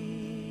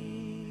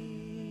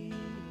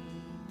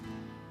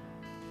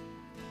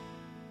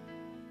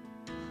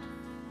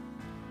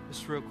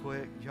 Just real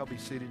quick, y'all be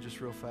seated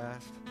just real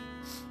fast.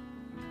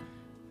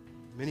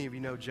 Many of you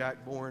know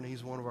Jack Bourne.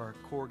 He's one of our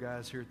core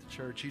guys here at the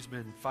church. He's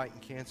been fighting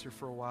cancer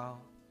for a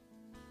while,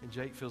 and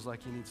Jake feels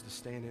like he needs to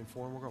stand in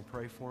for him. We're going to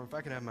pray for him. If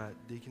I can have my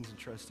deacons and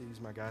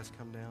trustees, my guys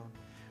come down,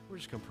 we're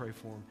just going to pray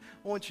for him.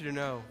 I want you to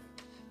know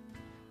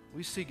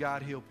We see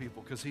God heal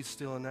people because he's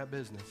still in that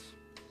business.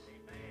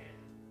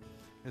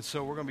 And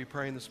so we're going to be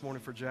praying this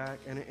morning for Jack.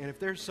 And if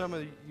there's some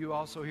of you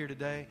also here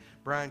today,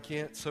 Brian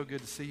Kent, so good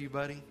to see you,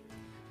 buddy.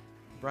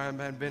 Brian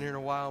hadn't been here in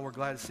a while, and we're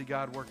glad to see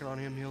God working on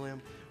him, heal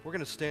him. We're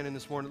going to stand in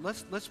this morning.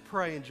 Let's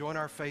pray and join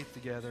our faith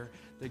together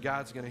that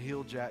God's going to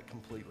heal Jack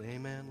completely.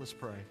 Amen? Let's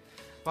pray.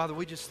 Father,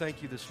 we just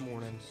thank you this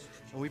morning.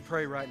 And we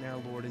pray right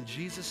now, Lord, in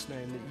Jesus'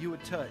 name, that you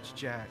would touch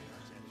Jack.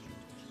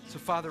 So,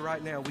 Father,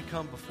 right now, we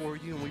come before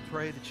you and we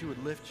pray that you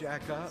would lift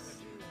Jack up,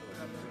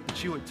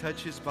 that you would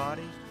touch his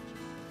body.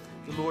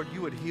 The Lord,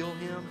 you would heal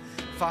him.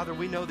 Father,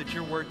 we know that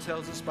your word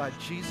tells us by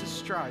Jesus'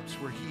 stripes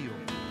we're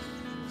healed.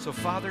 So,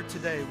 Father,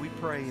 today we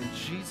pray in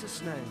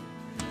Jesus' name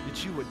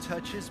that you would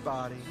touch his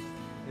body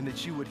and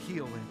that you would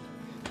heal him.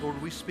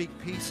 Lord, we speak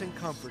peace and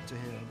comfort to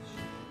him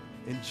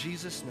in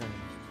Jesus'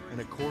 name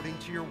and according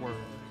to your word.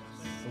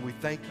 And we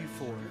thank you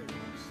for it.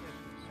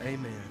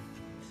 Amen.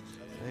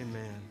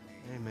 Amen.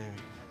 Amen.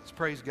 Let's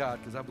praise God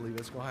because I believe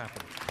it's going to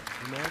happen.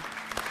 Amen.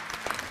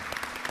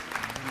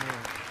 Amen.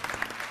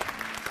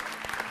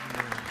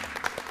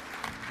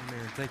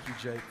 Amen. Thank you,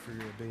 Jake, for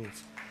your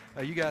obedience.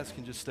 You guys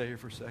can just stay here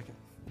for a second.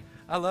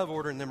 I love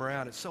ordering them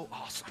around. It's so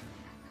awesome.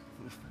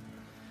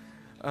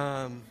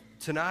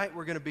 Tonight,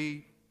 we're going to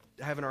be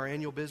having our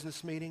annual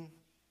business meeting.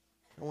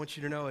 I want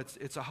you to know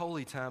it's a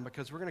holy time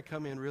because we're going to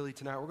come in really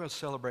tonight. We're going to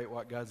celebrate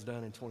what God's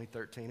done in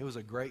 2013. It was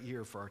a great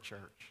year for our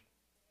church.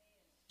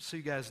 So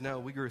you guys know,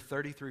 we grew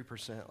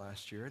 33%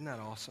 last year. Isn't that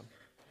awesome?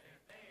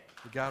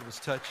 That God was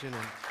touching.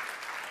 And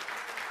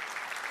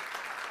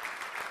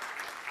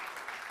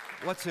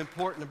what's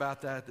important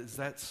about that is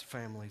that's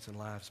families and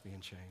lives being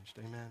changed.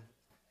 Amen?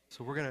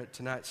 So we're going to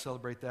tonight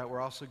celebrate that.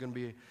 We're also going to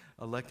be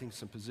electing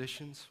some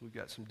positions. We've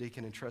got some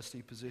deacon and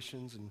trustee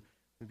positions, and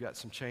we've got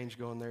some change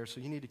going there.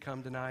 So you need to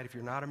come tonight. If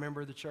you're not a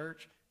member of the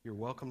church, you're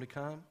welcome to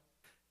come.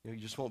 You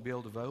just won't be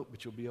able to vote,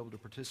 but you'll be able to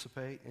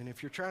participate. And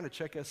if you're trying to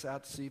check us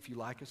out to see if you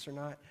like us or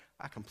not,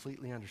 I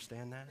completely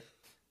understand that.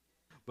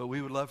 But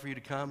we would love for you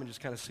to come and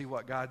just kind of see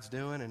what God's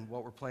doing and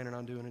what we're planning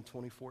on doing in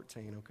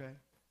 2014, okay?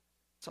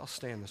 Let's all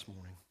stand this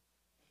morning.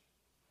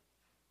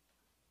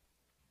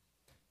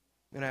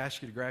 I'm going to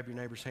ask you to grab your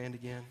neighbor's hand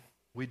again.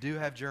 We do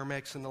have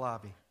Germex in the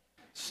lobby.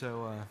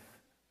 So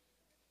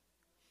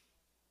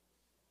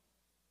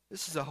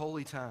this is a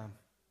holy time.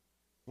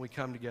 We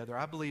come together.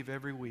 I believe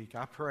every week,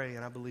 I pray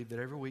and I believe that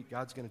every week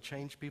God's going to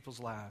change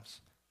people's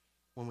lives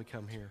when we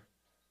come here.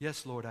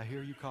 Yes, Lord, I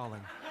hear you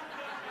calling.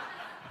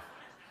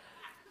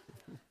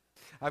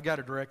 I've got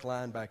a direct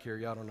line back here.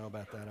 Y'all don't know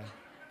about that.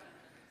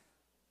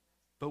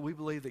 But we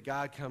believe that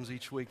God comes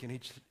each week and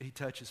he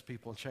touches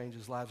people and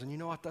changes lives. And you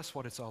know what? That's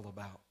what it's all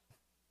about.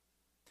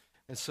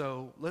 And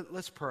so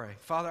let's pray.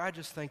 Father, I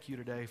just thank you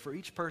today for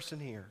each person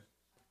here.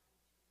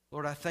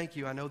 Lord, I thank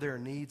you. I know there are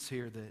needs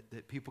here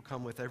that people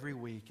come with every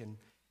week. And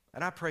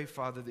I pray,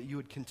 Father, that you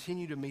would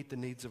continue to meet the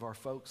needs of our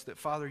folks, that,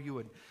 Father, you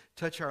would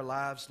touch our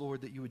lives,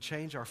 Lord, that you would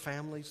change our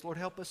families. Lord,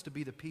 help us to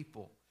be the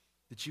people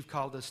that you've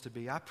called us to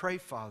be. I pray,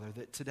 Father,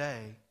 that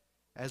today,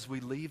 as we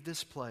leave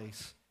this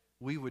place,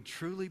 we would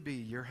truly be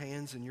your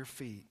hands and your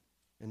feet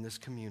in this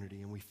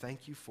community, and we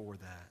thank you for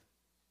that.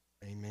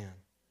 Amen.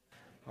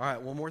 All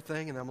right, one more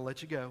thing, and I'm going to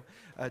let you go.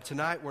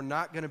 Tonight, we're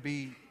not going to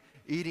be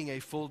eating a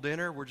full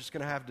dinner. We're just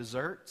going to have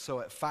dessert. So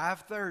at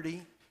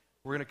 5:30,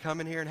 we're going to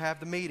come in here and have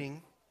the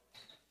meeting.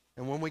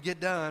 And when we get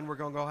done, we're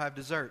going to go have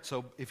dessert.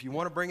 So if you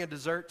want to bring a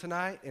dessert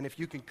tonight, and if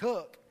you can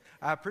cook,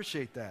 I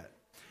appreciate that.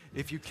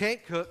 If you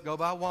can't cook, go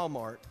by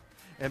Walmart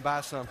and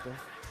buy something.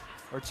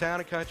 Or Town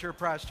and Country or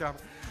Price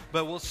Chopper.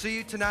 But we'll see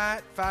you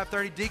tonight,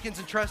 5:30. Deacons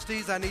and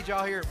trustees, I need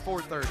y'all here at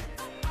 4:30.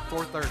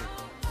 4:30.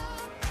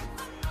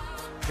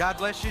 God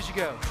bless you as you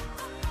go.